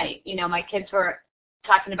last night, my kids were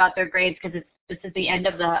talking about their grades because this is the end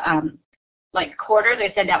of the quarter.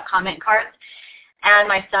 They send out comment cards. And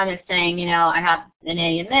my son is saying, I have an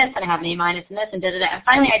A in this, and I have an A minus in this, and da-da-da. And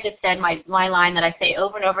finally I just said my line that I say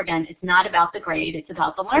over and over again, it's not about the grade, it's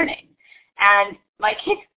about the learning. And my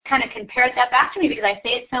kid kind of compared that back to me because I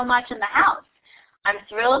say it so much in the house. I'm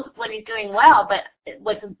thrilled when he's doing well, but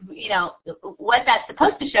what that's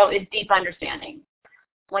supposed to show is deep understanding.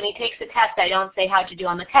 When he takes a test, I don't say, how'd you do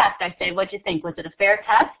on the test? I say, what'd you think? Was it a fair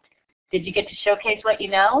test? Did you get to showcase what you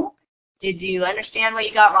know? Did you understand what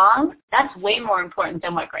you got wrong? That's way more important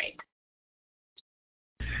than what grade.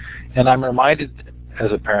 And I'm reminded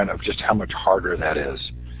as a parent of just how much harder that is.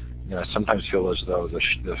 I sometimes feel as though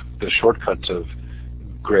the shortcuts of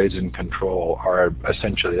grades and control are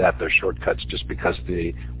essentially that. They're shortcuts just because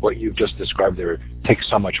what you've just described there takes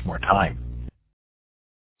so much more time.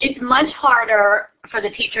 It's much harder for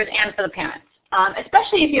the teachers and for the parents,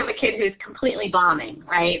 especially if you have a kid who's completely bombing,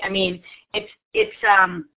 right? I mean, it's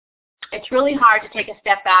really hard to take a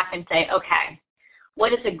step back and say, okay, what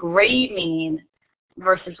does a grade mean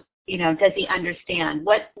versus, does he understand?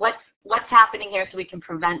 What's happening here so we can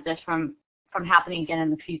prevent this from happening again in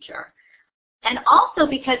the future? And also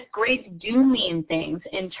because grades do mean things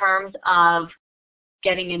in terms of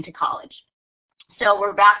getting into college. So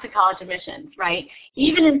we're back to college admissions, right?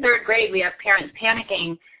 Even in 3rd grade, we have parents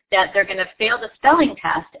panicking that they're going to fail the spelling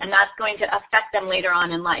test and that's going to affect them later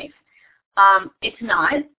on in life. It's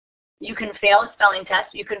not. You can fail a spelling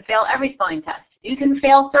test. You can fail every spelling test. You can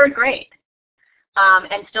fail 3rd grade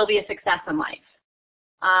and still be a success in life.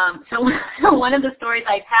 So one of the stories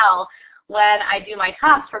I tell when I do my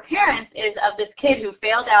talks for parents is of this kid who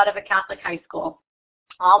failed out of a Catholic high school.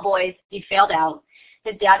 All boys. He failed out.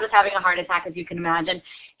 His dad was having a heart attack, as you can imagine.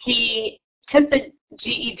 He took the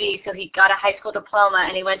GED, so he got a high school diploma,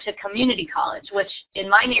 and he went to community college, which in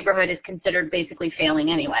my neighborhood is considered basically failing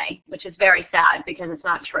anyway, which is very sad because it's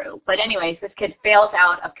not true. But anyways, this kid fails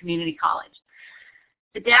out of community college.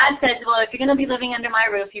 The dad says, well, if you're going to be living under my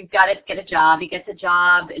roof, you've got to get a job. He gets a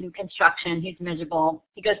job in construction. He's miserable.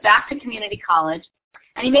 He goes back to community college,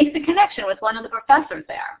 and he makes a connection with one of the professors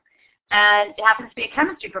there. And it happens to be a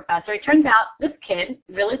chemistry professor. It turns out this kid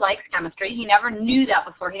really likes chemistry. He never knew that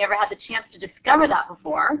before. He never had the chance to discover that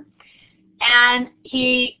before. And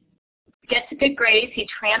he gets good grades. He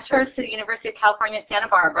transfers to the University of California at Santa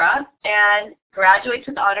Barbara and graduates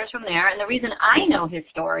with honors from there. And the reason I know his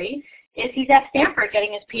story is he's at Stanford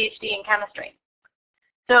getting his PhD in chemistry.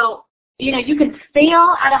 So, you can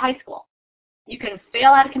fail out of high school. You can fail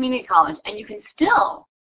out of community college, and you can still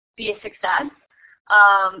be a success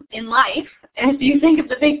in life. And if you think of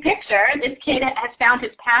the big picture, this kid has found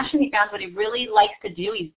his passion. He found what he really likes to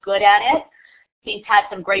do. He's good at it. He's had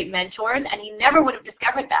some great mentors, and he never would have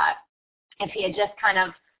discovered that if he had just kind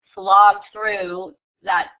of slogged through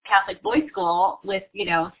that Catholic boys' school with,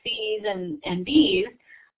 C's and B's.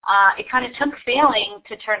 It kind of took failing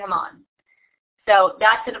to turn him on. So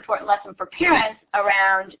that's an important lesson for parents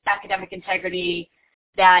around academic integrity,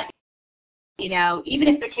 that even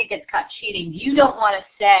if their kid gets caught cheating, you don't want to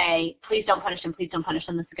say, please don't punish him, this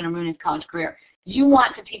is going to ruin his college career. You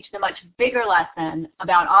want to teach them a much bigger lesson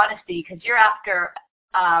about honesty because you're after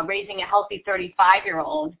raising a healthy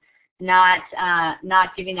 35-year-old, not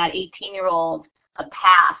giving that 18-year-old a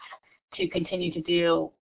path to continue to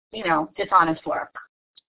do, dishonest work.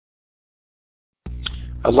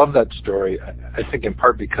 I love that story, I think in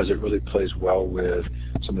part because it really plays well with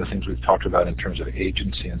some of the things we've talked about in terms of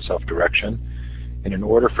agency and self-direction. And in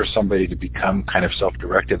order for somebody to become kind of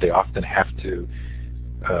self-directed, they often have to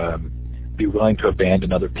be willing to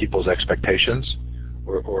abandon other people's expectations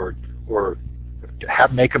or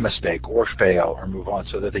make a mistake or fail or move on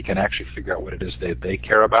so that they can actually figure out what it is they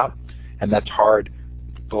care about. And that's hard,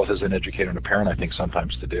 both as an educator and a parent, I think,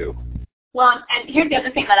 sometimes to do. Well, and here's the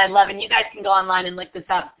other thing that I love, and you guys can go online and look this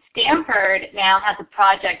up. Stanford now has a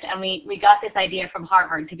project, and we got this idea from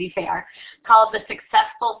Harvard, to be fair, called the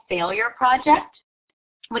Successful Failure Project,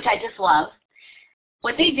 which I just love.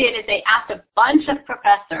 What they did is they asked a bunch of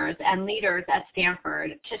professors and leaders at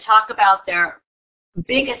Stanford to talk about their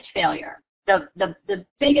biggest failure, the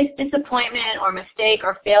biggest disappointment or mistake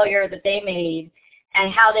or failure that they made,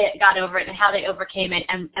 and how they got over it and how they overcame it,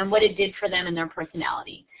 and what it did for them and their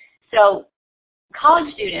personality. So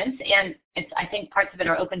college students, and I think parts of it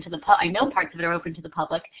are open to the public, I know parts of it are open to the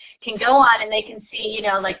public, can go on and they can see,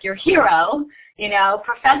 like your hero,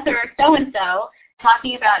 Professor so-and-so,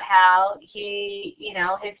 talking about how he,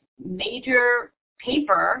 his major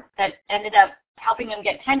paper that ended up helping him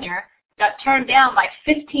get tenure got turned down by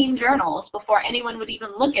 15 journals before anyone would even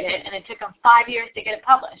look at it, and it took him 5 years to get it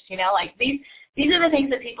published. These are the things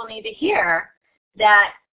that people need to hear,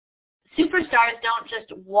 that superstars don't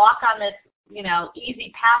just walk on this,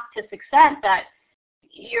 easy path to success, that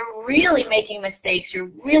you're really making mistakes,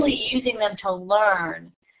 you're really using them to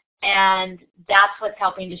learn, and that's what's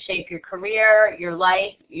helping to shape your career, your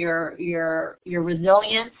life, your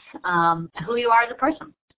resilience, who you are as a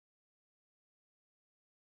person.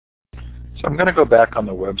 So I'm going to go back on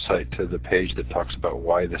the website to the page that talks about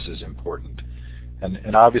why this is important.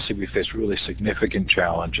 And obviously we face really significant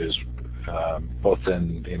challenges, both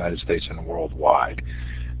in the United States and worldwide,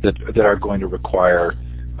 that are going to require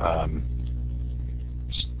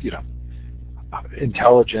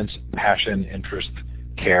intelligence, passion, interest,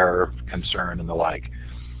 care, concern, and the like.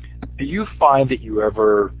 Do you find that you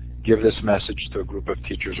ever give this message to a group of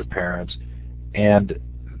teachers or parents and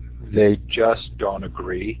they just don't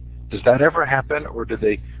agree? Does that ever happen, or do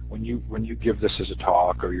they, when you give this as a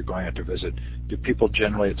talk or you're going out to visit, do people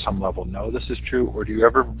generally at some level know this is true, or do you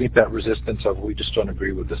ever meet that resistance of, we just don't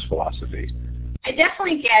agree with this philosophy? I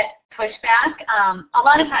definitely get pushback. A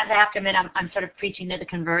lot of times I have to admit I'm sort of preaching to the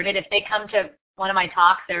converted. If they come to one of my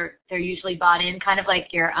talks, they're usually bought in, kind of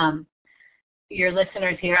like your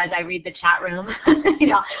listeners here as I read the chat room,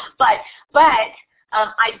 But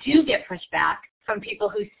I do get pushback from people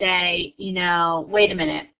who say, wait a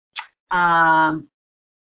minute, are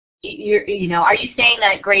you saying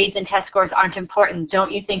that grades and test scores aren't important?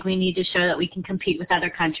 Don't you think we need to show that we can compete with other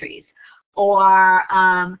countries? Or,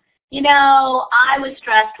 I was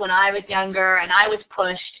stressed when I was younger and I was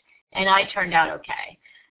pushed and I turned out okay.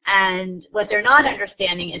 And what they're not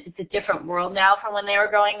understanding is it's a different world now from when they were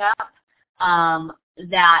growing up,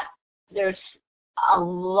 that there's a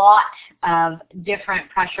lot of different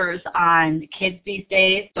pressures on kids these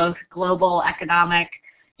days, both global, economic,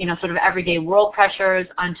 sort of everyday world pressures,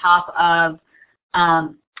 on top of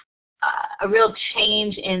a real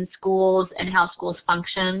change in schools and how schools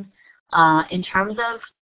function in terms of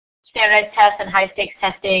standardized tests and high-stakes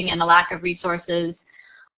testing and a lack of resources.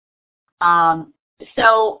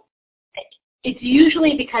 So it's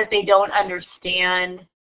usually because they don't understand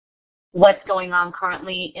what's going on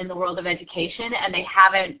currently in the world of education, and they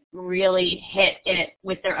haven't really hit it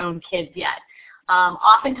with their own kids yet.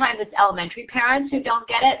 Oftentimes it's elementary parents who don't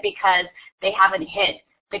get it because they haven't hit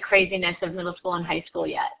the craziness of middle school and high school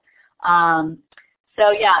yet.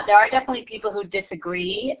 So yeah, there are definitely people who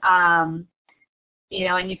disagree, and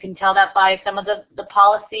you can tell that by some of the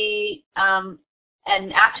policy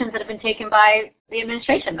and actions that have been taken by the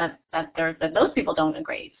administration, that those people don't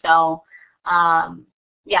agree. So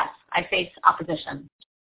yes, I face opposition.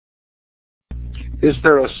 Is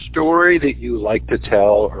there a story that you like to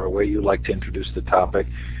tell or a way you like to introduce the topic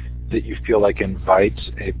that you feel like invites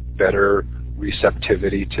a better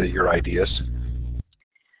receptivity to your ideas?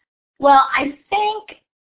 Well, I think,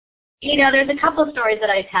 there's a couple of stories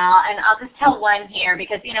that I tell, and I'll just tell one here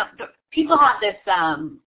because, people have this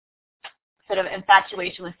sort of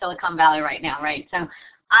infatuation with Silicon Valley right now, right? So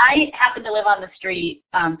I happen to live on the street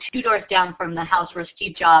 2 doors down from the house where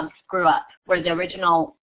Steve Jobs grew up, where the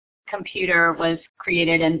original computer was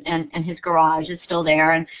created, and his garage is still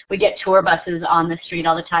there, and we get tour buses on the street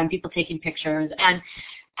all the time, people taking pictures, and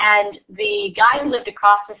the guy who lived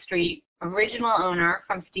across the street, original owner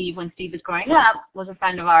from Steve when Steve was growing up, was a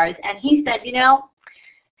friend of ours, and he said,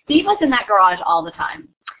 Steve was in that garage all the time.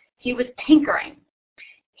 He was tinkering.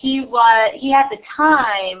 He had the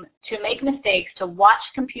time to make mistakes, to watch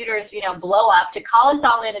computers, blow up, to call us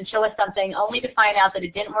all in and show us something only to find out that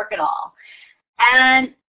it didn't work at all.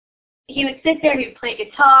 And he would sit there, he would play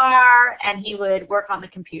guitar, and he would work on the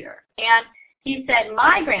computer. And he said,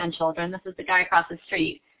 my grandchildren, this is the guy across the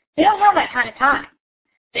street, they don't have that kind of time.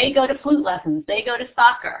 They go to flute lessons, they go to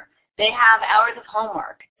soccer, they have hours of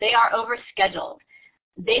homework, they are overscheduled.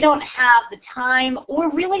 They don't have the time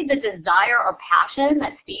or really the desire or passion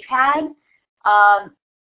that Steve had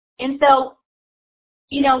And so,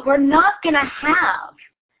 we're not going to have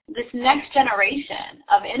this next generation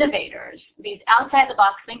of innovators, these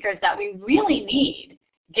outside-the-box thinkers that we really need,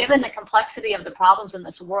 given the complexity of the problems in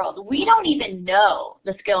this world. We don't even know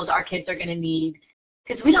the skills our kids are going to need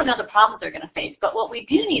because we don't know the problems they're going to face. But what we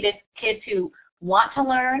do need is kids who want to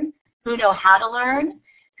learn, who know how to learn,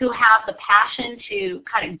 who have the passion to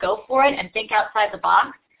kind of go for it and think outside the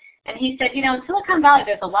box. And he said, in Silicon Valley,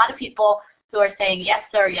 there's a lot of people who are saying, yes,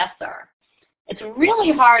 sir, yes, sir. It's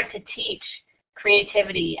really hard to teach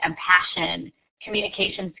creativity and passion,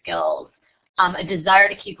 communication skills, a desire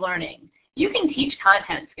to keep learning. You can teach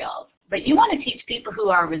content skills, but you want to teach people who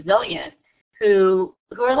are resilient, who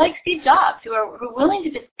are like Steve Jobs, who are willing to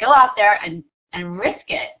just go out there and risk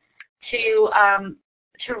it to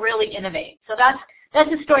really innovate. So that's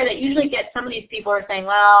a story that usually gets some of these people are saying,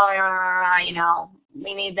 well,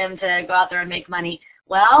 we need them to go out there and make money.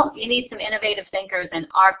 Well, you need some innovative thinkers, and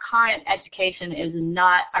our current education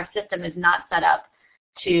our system is not set up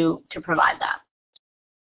to provide that.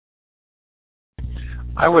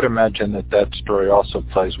 I would imagine that story also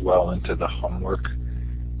plays well into the homework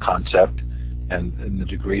concept and the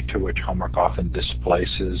degree to which homework often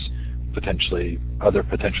displaces other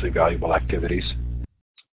potentially valuable activities.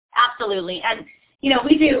 Absolutely. And,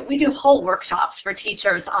 we do whole workshops for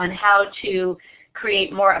teachers on how to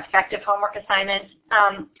create more effective homework assignments.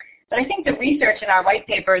 But I think the research in our white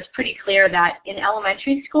paper is pretty clear that in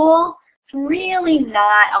elementary school, it's really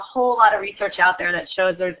not a whole lot of research out there that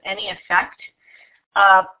shows there's any effect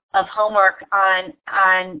of homework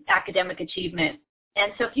on academic achievement.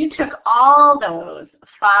 And so if you took all those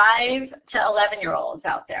 5 to 11-year-olds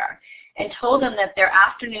out there and told them that their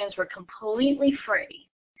afternoons were completely free,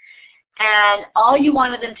 and all you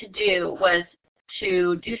wanted them to do was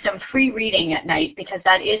to do some free reading at night because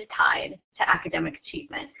that is tied to academic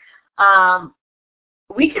achievement,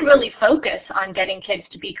 we could really focus on getting kids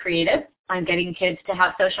to be creative, on getting kids to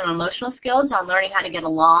have social and emotional skills, on learning how to get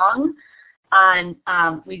along,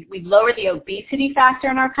 we'd lower the obesity factor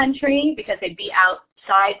in our country because they'd be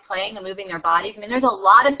outside playing and moving their bodies. I mean, there's a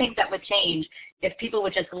lot of things that would change if people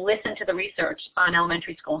would just listen to the research on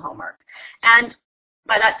elementary school homework. And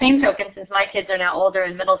by that same token, since my kids are now older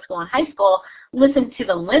in middle school and high school, listen to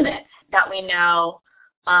the limits that we know.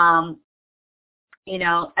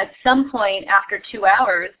 At some point after 2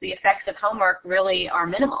 hours, the effects of homework really are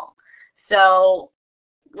minimal. So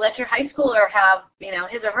let your high schooler have,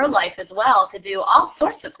 his or her life as well to do all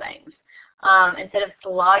sorts of things instead of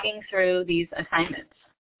slogging through these assignments.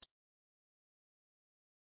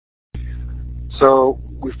 So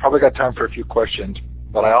we've probably got time for a few questions,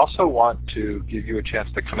 but I also want to give you a chance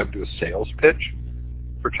to kind of do a sales pitch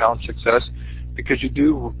for Challenge Success, because you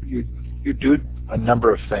do a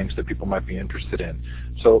number of things that people might be interested in.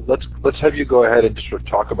 So let's have you go ahead and sort of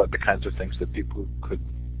talk about the kinds of things that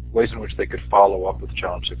ways in which they could follow up with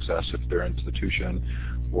Challenge Success if their institution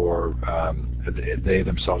or they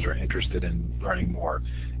themselves are interested in learning more.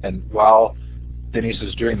 And while Denise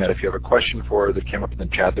is doing that, if you have a question for her that came up in the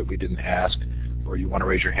chat that we didn't ask, or you want to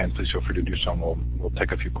raise your hand, please feel free to do so, and we'll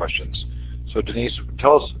take a few questions. So Denise,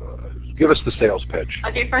 give us the sales pitch.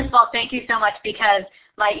 Okay, first of all, thank you so much, because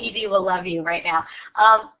my ED will love you right now.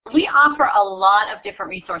 We offer a lot of different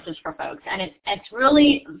resources for folks, and it's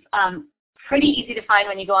really pretty easy to find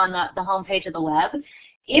when you go on the homepage of the web.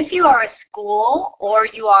 If you are a school or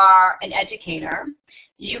you are an educator,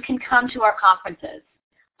 you can come to our conferences.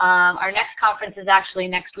 Our next conference is actually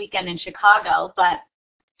next weekend in Chicago, but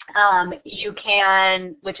you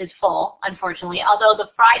can, which is full, unfortunately, although the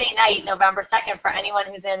Friday night, November 2nd, for anyone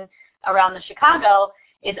who's in around the Chicago,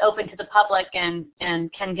 is open to the public, and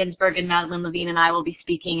Ken Ginsberg and Madeline Levine and I will be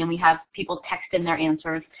speaking, and we have people text in their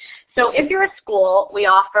answers. So if you're a school, we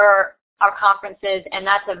offer our conferences, and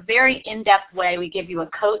that's a very in-depth way. We give you a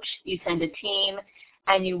coach, you send a team,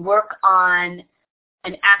 and you work on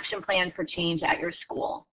an action plan for change at your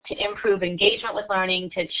school to improve engagement with learning,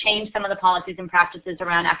 to change some of the policies and practices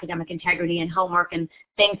around academic integrity and homework and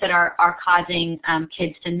things that are causing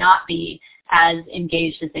kids to not be as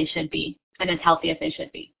engaged as they should be and as healthy as they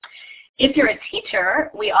should be. If you're a teacher,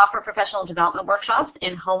 we offer professional development workshops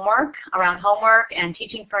in homework, around homework and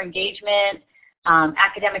teaching for engagement,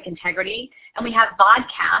 academic integrity, and we have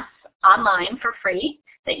podcasts online for free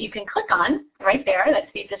that you can click on right there that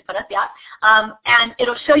Steve just put up, and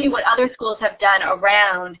it'll show you what other schools have done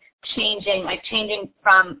around changing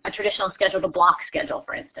from a traditional schedule to block schedule,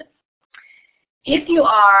 for instance. If you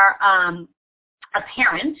are a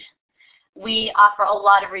parent, we offer a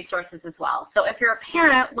lot of resources as well. So if you're a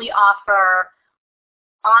parent, we offer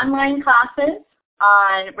online classes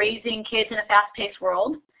on raising kids in a fast-paced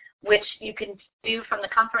world. which you can do from the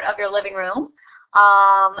comfort of your living room.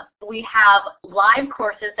 We have live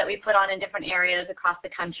courses that we put on in different areas across the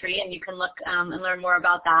country, and you can look and learn more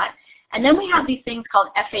about that. And then we have these things called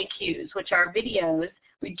FAQs, which are videos.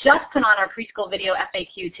 We just put on our preschool video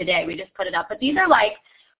FAQ today. We just put it up. But these are like,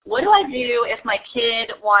 what do I do if my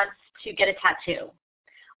kid wants to get a tattoo?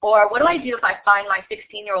 Or what do I do if I find my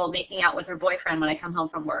 16-year-old making out with her boyfriend when I come home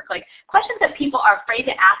from work? Like questions that people are afraid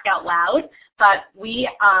to ask out loud, but we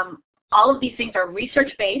all of these things are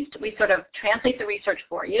research-based. We sort of translate the research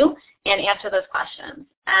for you and answer those questions.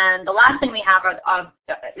 And the last thing we have are,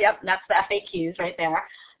 yep, that's the FAQs right there.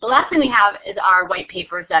 The last thing we have is our white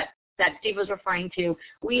papers that Steve was referring to.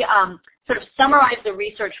 We sort of summarize the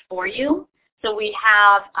research for you. So we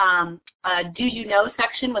have a do you know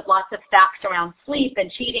section with lots of facts around sleep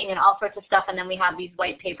and cheating and all sorts of stuff, and then we have these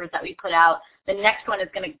white papers that we put out. The next one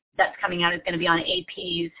that's coming out is going to be on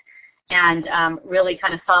APs and really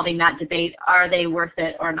kind of solving that debate, are they worth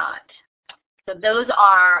it or not? So those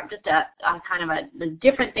are just the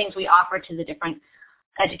different things we offer to the different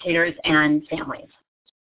educators and families.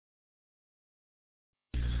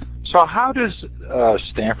 So how does a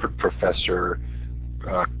Stanford professor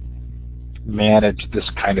manage this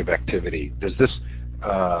kind of activity? Does this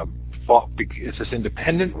is this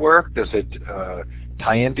independent work? Does it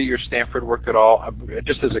tie into your Stanford work at all?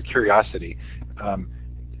 Just as a curiosity,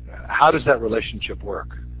 how does that relationship work?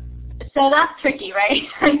 So that's tricky, right?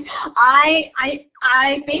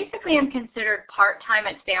 I basically am considered part-time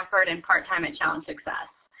at Stanford and part-time at Challenge Success.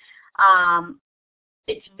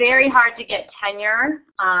 It's very hard to get tenure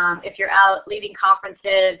if you're out leading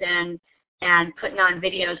conferences and putting on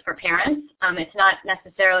videos for parents. It's not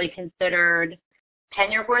necessarily considered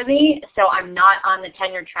tenure-worthy, so I'm not on the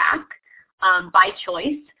tenure track by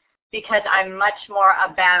choice, because I'm much more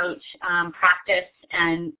about practice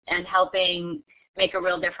and helping make a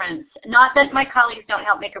real difference. Not that my colleagues don't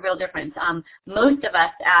help make a real difference. Most of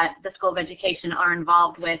us at the School of Education are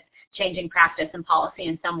involved with changing practice and policy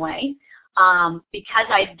in some way. Because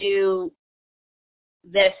I do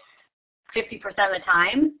this 50% of the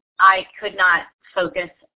time, I could not focus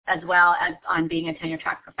as well as on being a tenure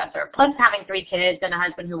track professor. Plus having 3 kids and a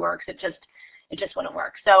husband who works, it just wouldn't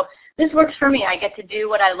work. So this works for me. I get to do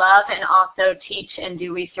what I love and also teach and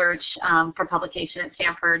do research for publication at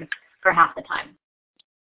Stanford for half the time.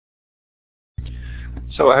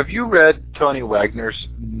 So have you read Tony Wagner's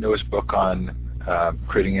newest book on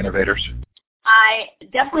creating innovators? I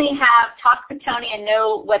definitely have talked with Tony and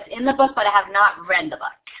know what's in the book, but I have not read the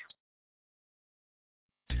book.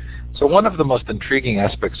 So one of the most intriguing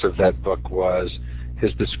aspects of that book was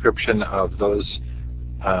his description of those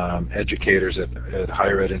educators at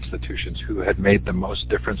higher ed institutions who had made the most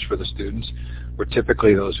difference for the students were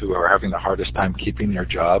typically those who are having the hardest time keeping their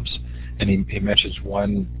jobs. And he mentions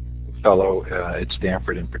one fellow at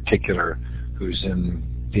Stanford in particular who's in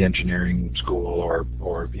the engineering school or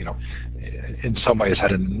in some ways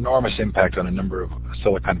had an enormous impact on a number of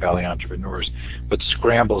Silicon Valley entrepreneurs, but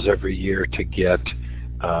scrambles every year to get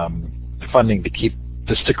funding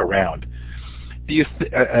to stick around. Do you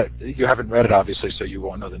you haven't read it obviously, so you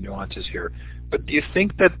won't know the nuances here, but do you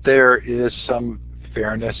think that there is some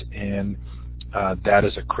fairness in that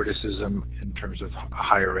as a criticism in terms of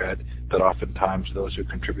higher ed, that oftentimes those who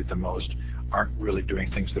contribute the most aren't really doing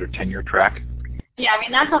things that are tenure track? Yeah, I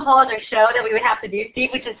mean, that's a whole other show that we would have to do, Steve,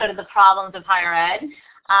 which is sort of the problems of higher ed,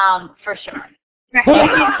 for sure.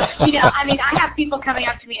 I mean, I have people coming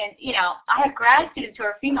up to me and, I have grad students who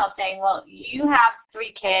are female saying, well, you have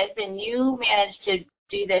 3 kids and you managed to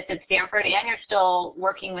do this at Stanford and you're still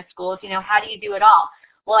working with schools. How do you do it all?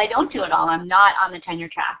 Well, I don't do it all. I'm not on the tenure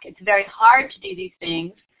track. It's very hard to do these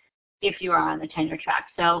things if you are on the tenure track.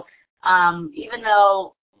 So even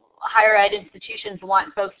though higher ed institutions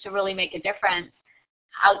want folks to really make a difference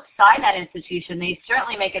outside that institution, they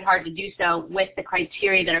certainly make it hard to do so with the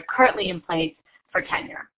criteria that are currently in place for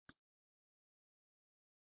tenure.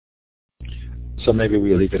 So maybe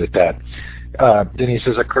we leave it at that. Denise,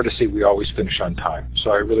 as a courtesy, we always finish on time.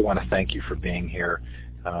 So I really want to thank you for being here.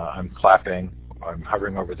 I'm clapping, I'm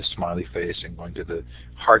hovering over the smiley face and going to the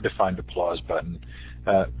hard-to-find applause button.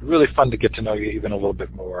 Really fun to get to know you even a little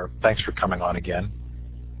bit more. Thanks for coming on again.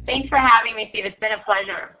 Thanks for having me, Steve. It's been a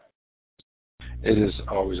pleasure. It is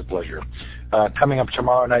always a pleasure. Coming up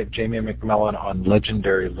tomorrow night, Jamie McMillan on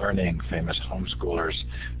Legendary Learning, Famous Homeschoolers,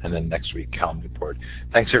 and then next week, Cal Newport.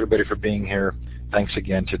 Thanks, everybody, for being here. Thanks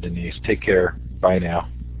again to Denise. Take care. Bye now.